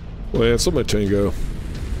 Lance, I'm a Tango.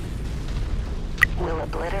 We'll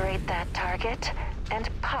obliterate that target and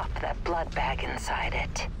pop that blood bag inside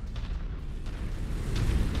it.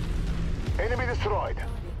 Enemy destroyed.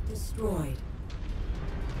 Target destroyed.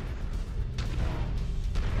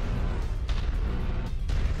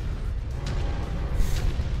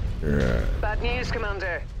 All right. Bad news,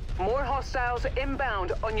 Commander. More hostiles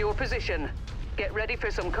inbound on your position. Get ready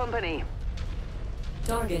for some company.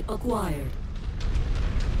 Target acquired.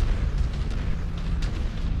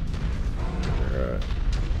 All right.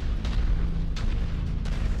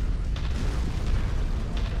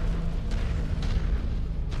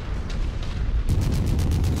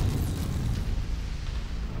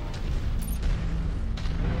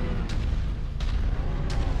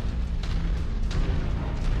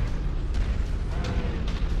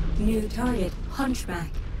 New target,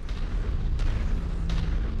 Hunchback.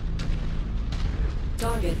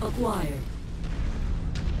 Target acquired.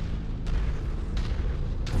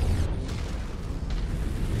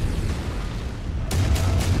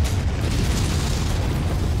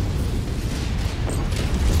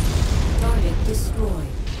 Target destroyed.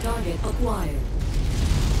 Target acquired.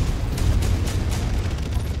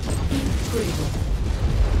 Heat critical.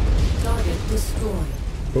 Target destroyed.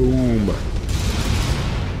 Boom.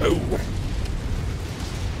 Oh.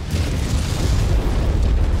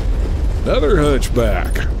 Another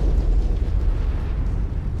hunchback.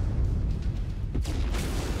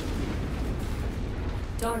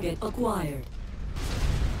 Target acquired.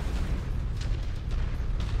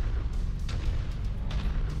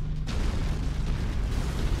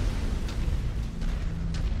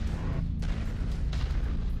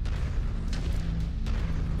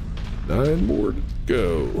 Nine more to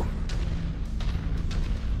go.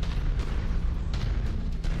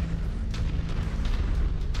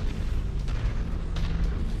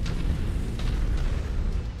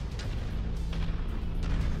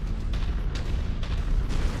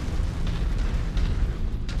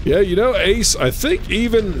 Yeah, you know, Ace, I think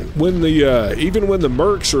even when the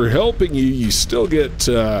mercs are helping you, you still get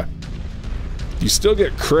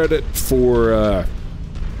credit for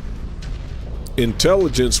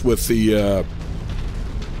intelligence with the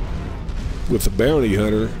bounty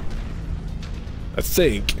hunter. I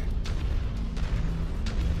think.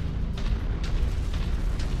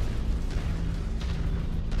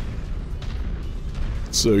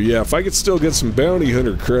 So yeah, if I could still get some bounty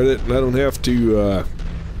hunter credit and I don't have to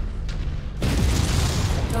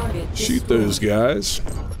shoot those guys.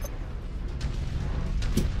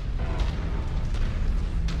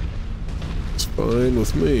 It's fine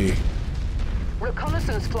with me.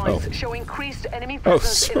 Reconnaissance flights show increased enemy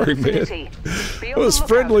presence sorry, in the vicinity. man. That was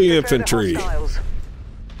friendly infantry.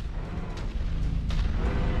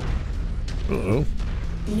 Uh-oh.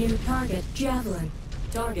 New target, Javelin.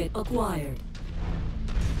 Target acquired.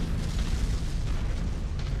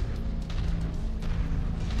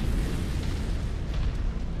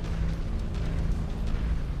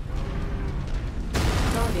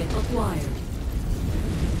 Target acquired.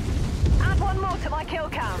 Add one more to my kill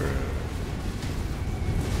count.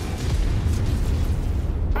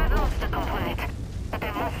 I've lost the component, but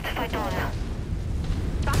I must fight on.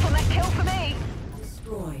 Bottleneck kill for me.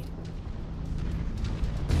 Destroyed.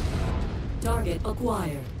 Target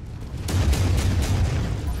acquired.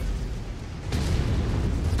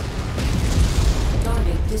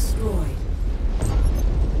 Target destroyed.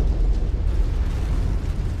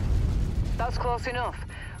 That's close enough.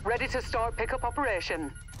 Ready to start pickup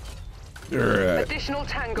operation. All right. Additional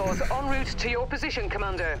tangos en route to your position,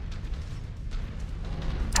 Commander.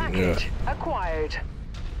 Package acquired.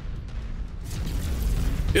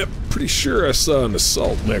 Yep, pretty sure I saw an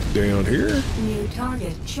assault mech down here. New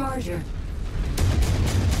target, Charger.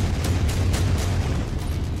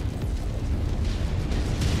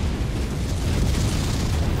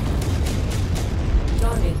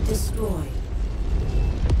 Target destroyed.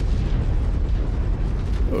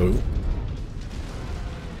 Oh.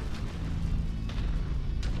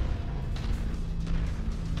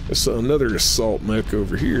 I saw another assault mech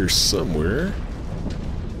over here somewhere.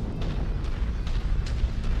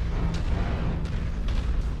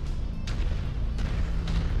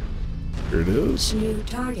 There it is. New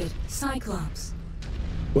target, Cyclops.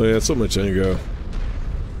 Well, yeah, so much go.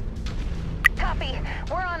 Copy.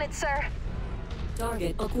 We're on it, sir.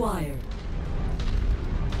 Target acquired.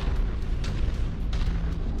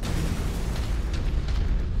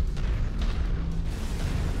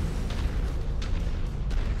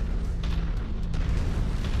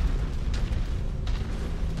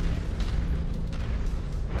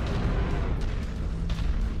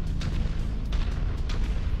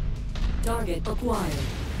 Target acquired.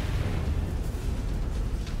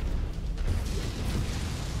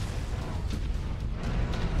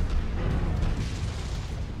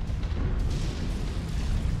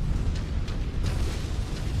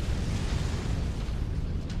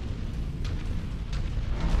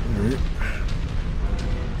 Alright.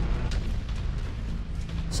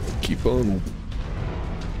 So keep on.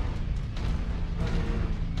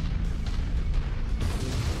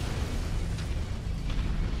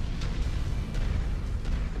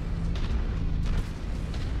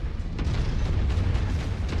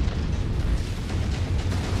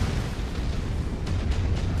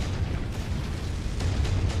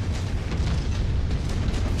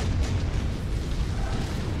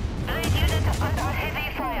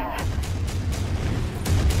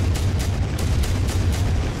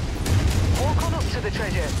 To the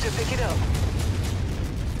treasure to pick it up.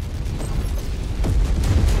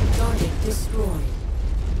 Target destroyed.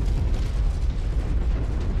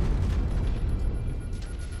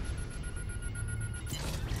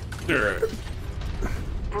 Alright.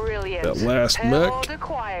 Brilliant. That last Payload mech.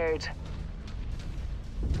 acquired.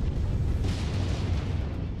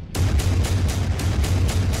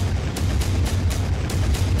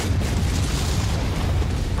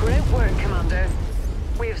 Great work, Commander.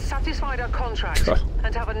 We have satisfied our contract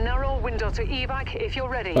and have a narrow window to evac if you're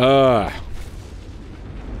ready.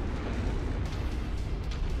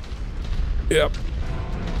 Yep.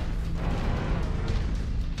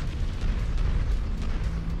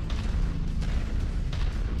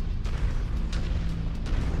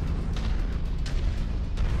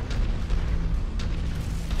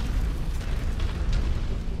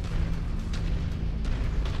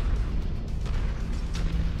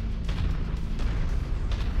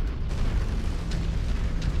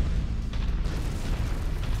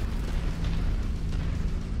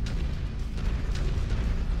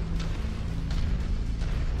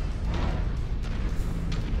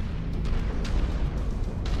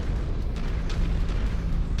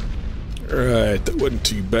 Alright, that wasn't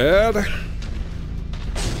too bad. Go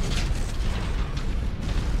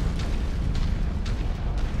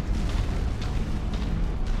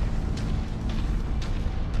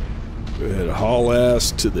ahead and haul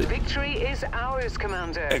ass to the Victory is ours,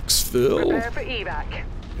 Commander. exfil. Prepare for evac.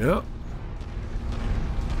 Yep.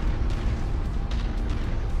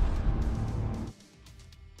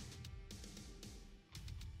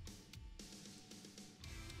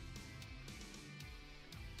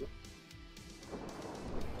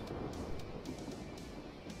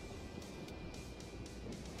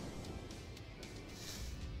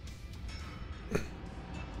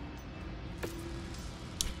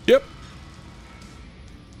 Yep.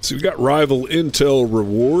 So we got rival intel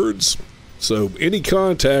rewards. So any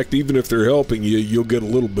contact, even if they're helping you, you'll get a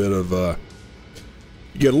little bit of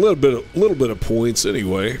you get a little bit of points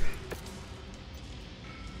anyway.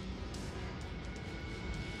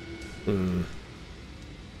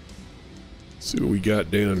 See what we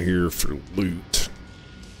got down here for loot.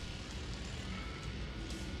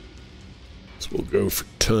 So we'll go for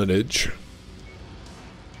tonnage.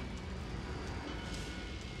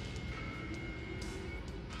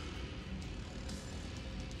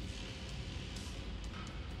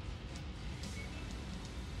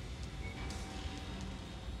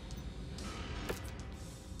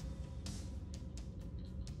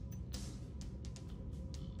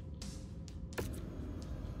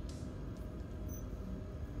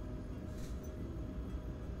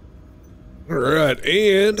 All right,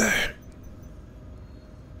 and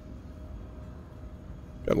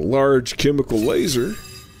got a large chemical laser.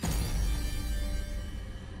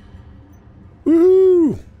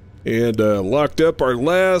 Woohoo! And locked up our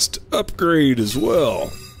last upgrade as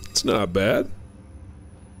well. It's not bad.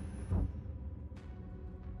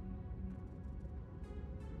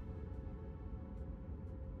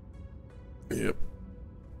 Yep.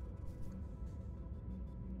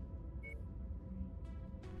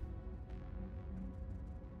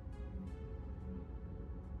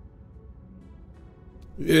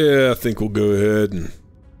 Yeah, I think we'll go ahead and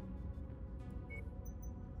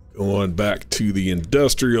go on back to the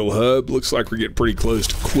industrial hub. Looks like we're getting pretty close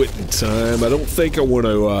to quitting time. I don't think I want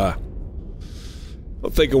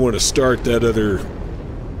to start that other.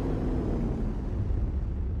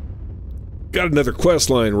 Got another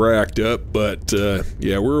quest line racked up, but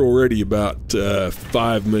yeah, we're already about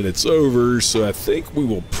 5 minutes over, so I think we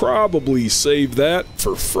will probably save that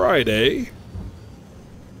for Friday.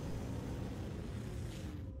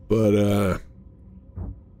 But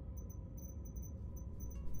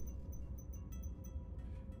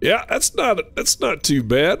yeah, that's not too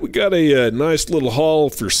bad. We got a nice little haul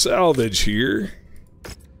for salvage here.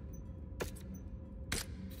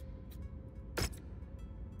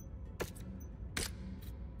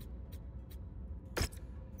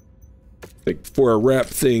 I think before I wrap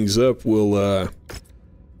things up, we'll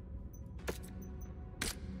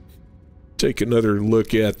take another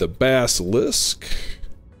look at the Basilisk.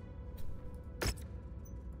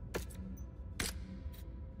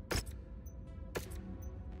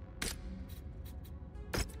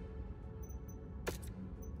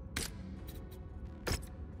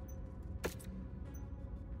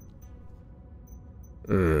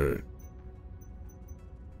 Alright.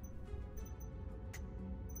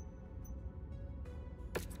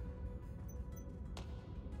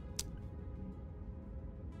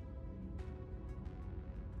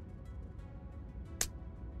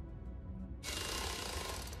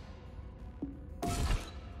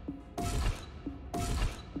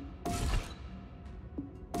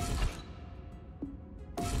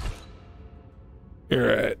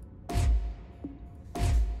 Alright.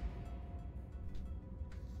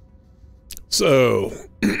 So,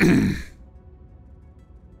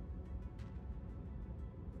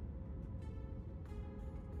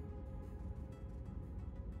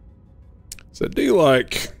 so I do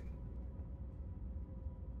like,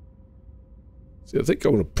 see, I think I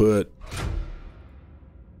want to put,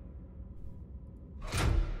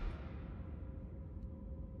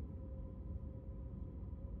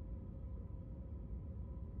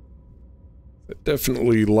 I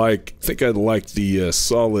definitely like, I think I'd like the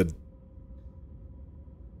solid.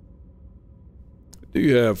 I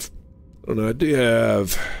do have, oh no, I do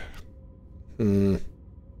have,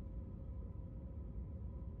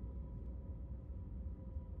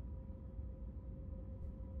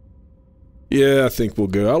 yeah, I think we'll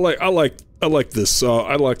go. I like the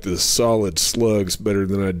solid slugs better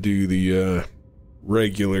than I do the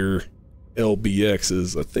regular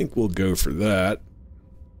LBXs. I think we'll go for that.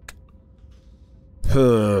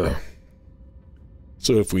 So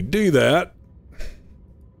if we do that,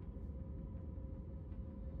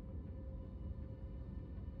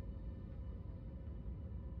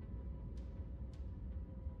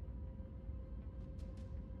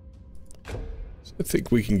 I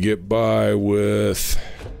think we can get by with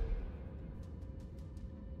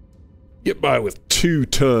 2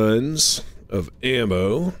 tons of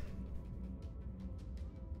ammo.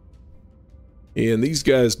 And these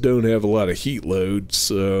guys don't have a lot of heat load,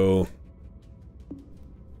 so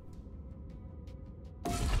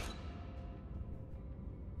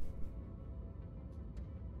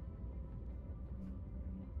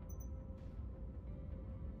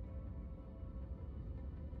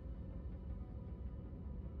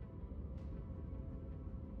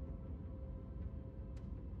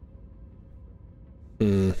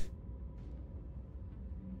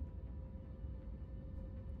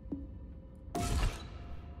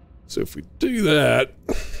so if we do that,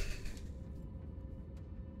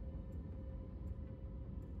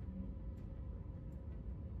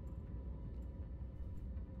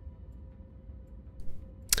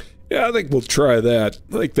 yeah, I think we'll try that.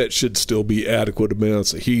 I think that should still be adequate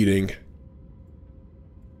amounts of heating.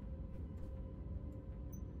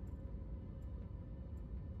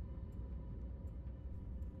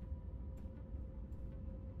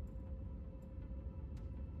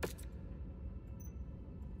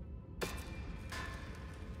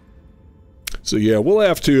 So yeah, we'll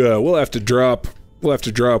have to drop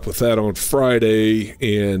with that on Friday,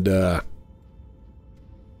 and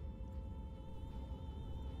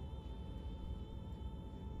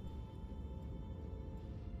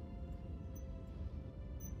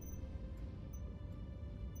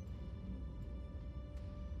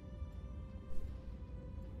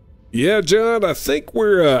Yeah, John, I think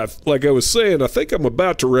we're, like I was saying, I think I'm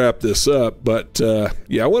about to wrap this up, but,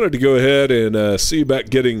 yeah, I wanted to go ahead and see about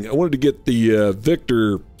getting, I wanted to get the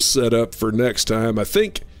Victor set up for next time. I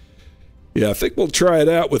think, yeah, I think we'll try it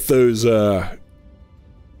out with those,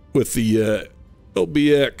 with the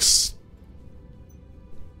LBX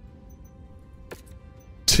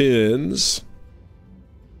 10s.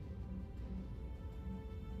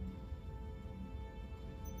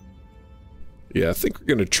 Yeah, I think we're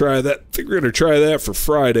gonna try that. I think we're gonna try that for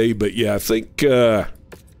Friday. But yeah, I think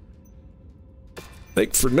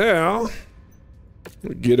for now,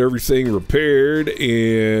 we'll get everything repaired,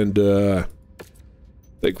 and I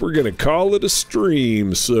think we're gonna call it a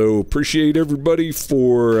stream. So appreciate everybody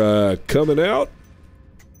for coming out,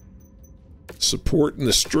 supporting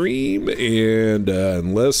the stream, and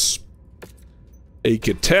unless a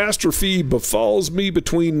catastrophe befalls me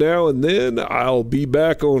between now and then, I'll be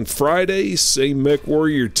back on Friday, same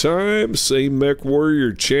Mechwarrior time, same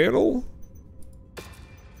Mechwarrior channel.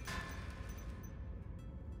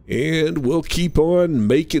 And we'll keep on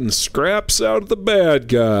making scraps out of the bad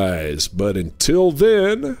guys. But until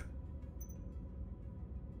then,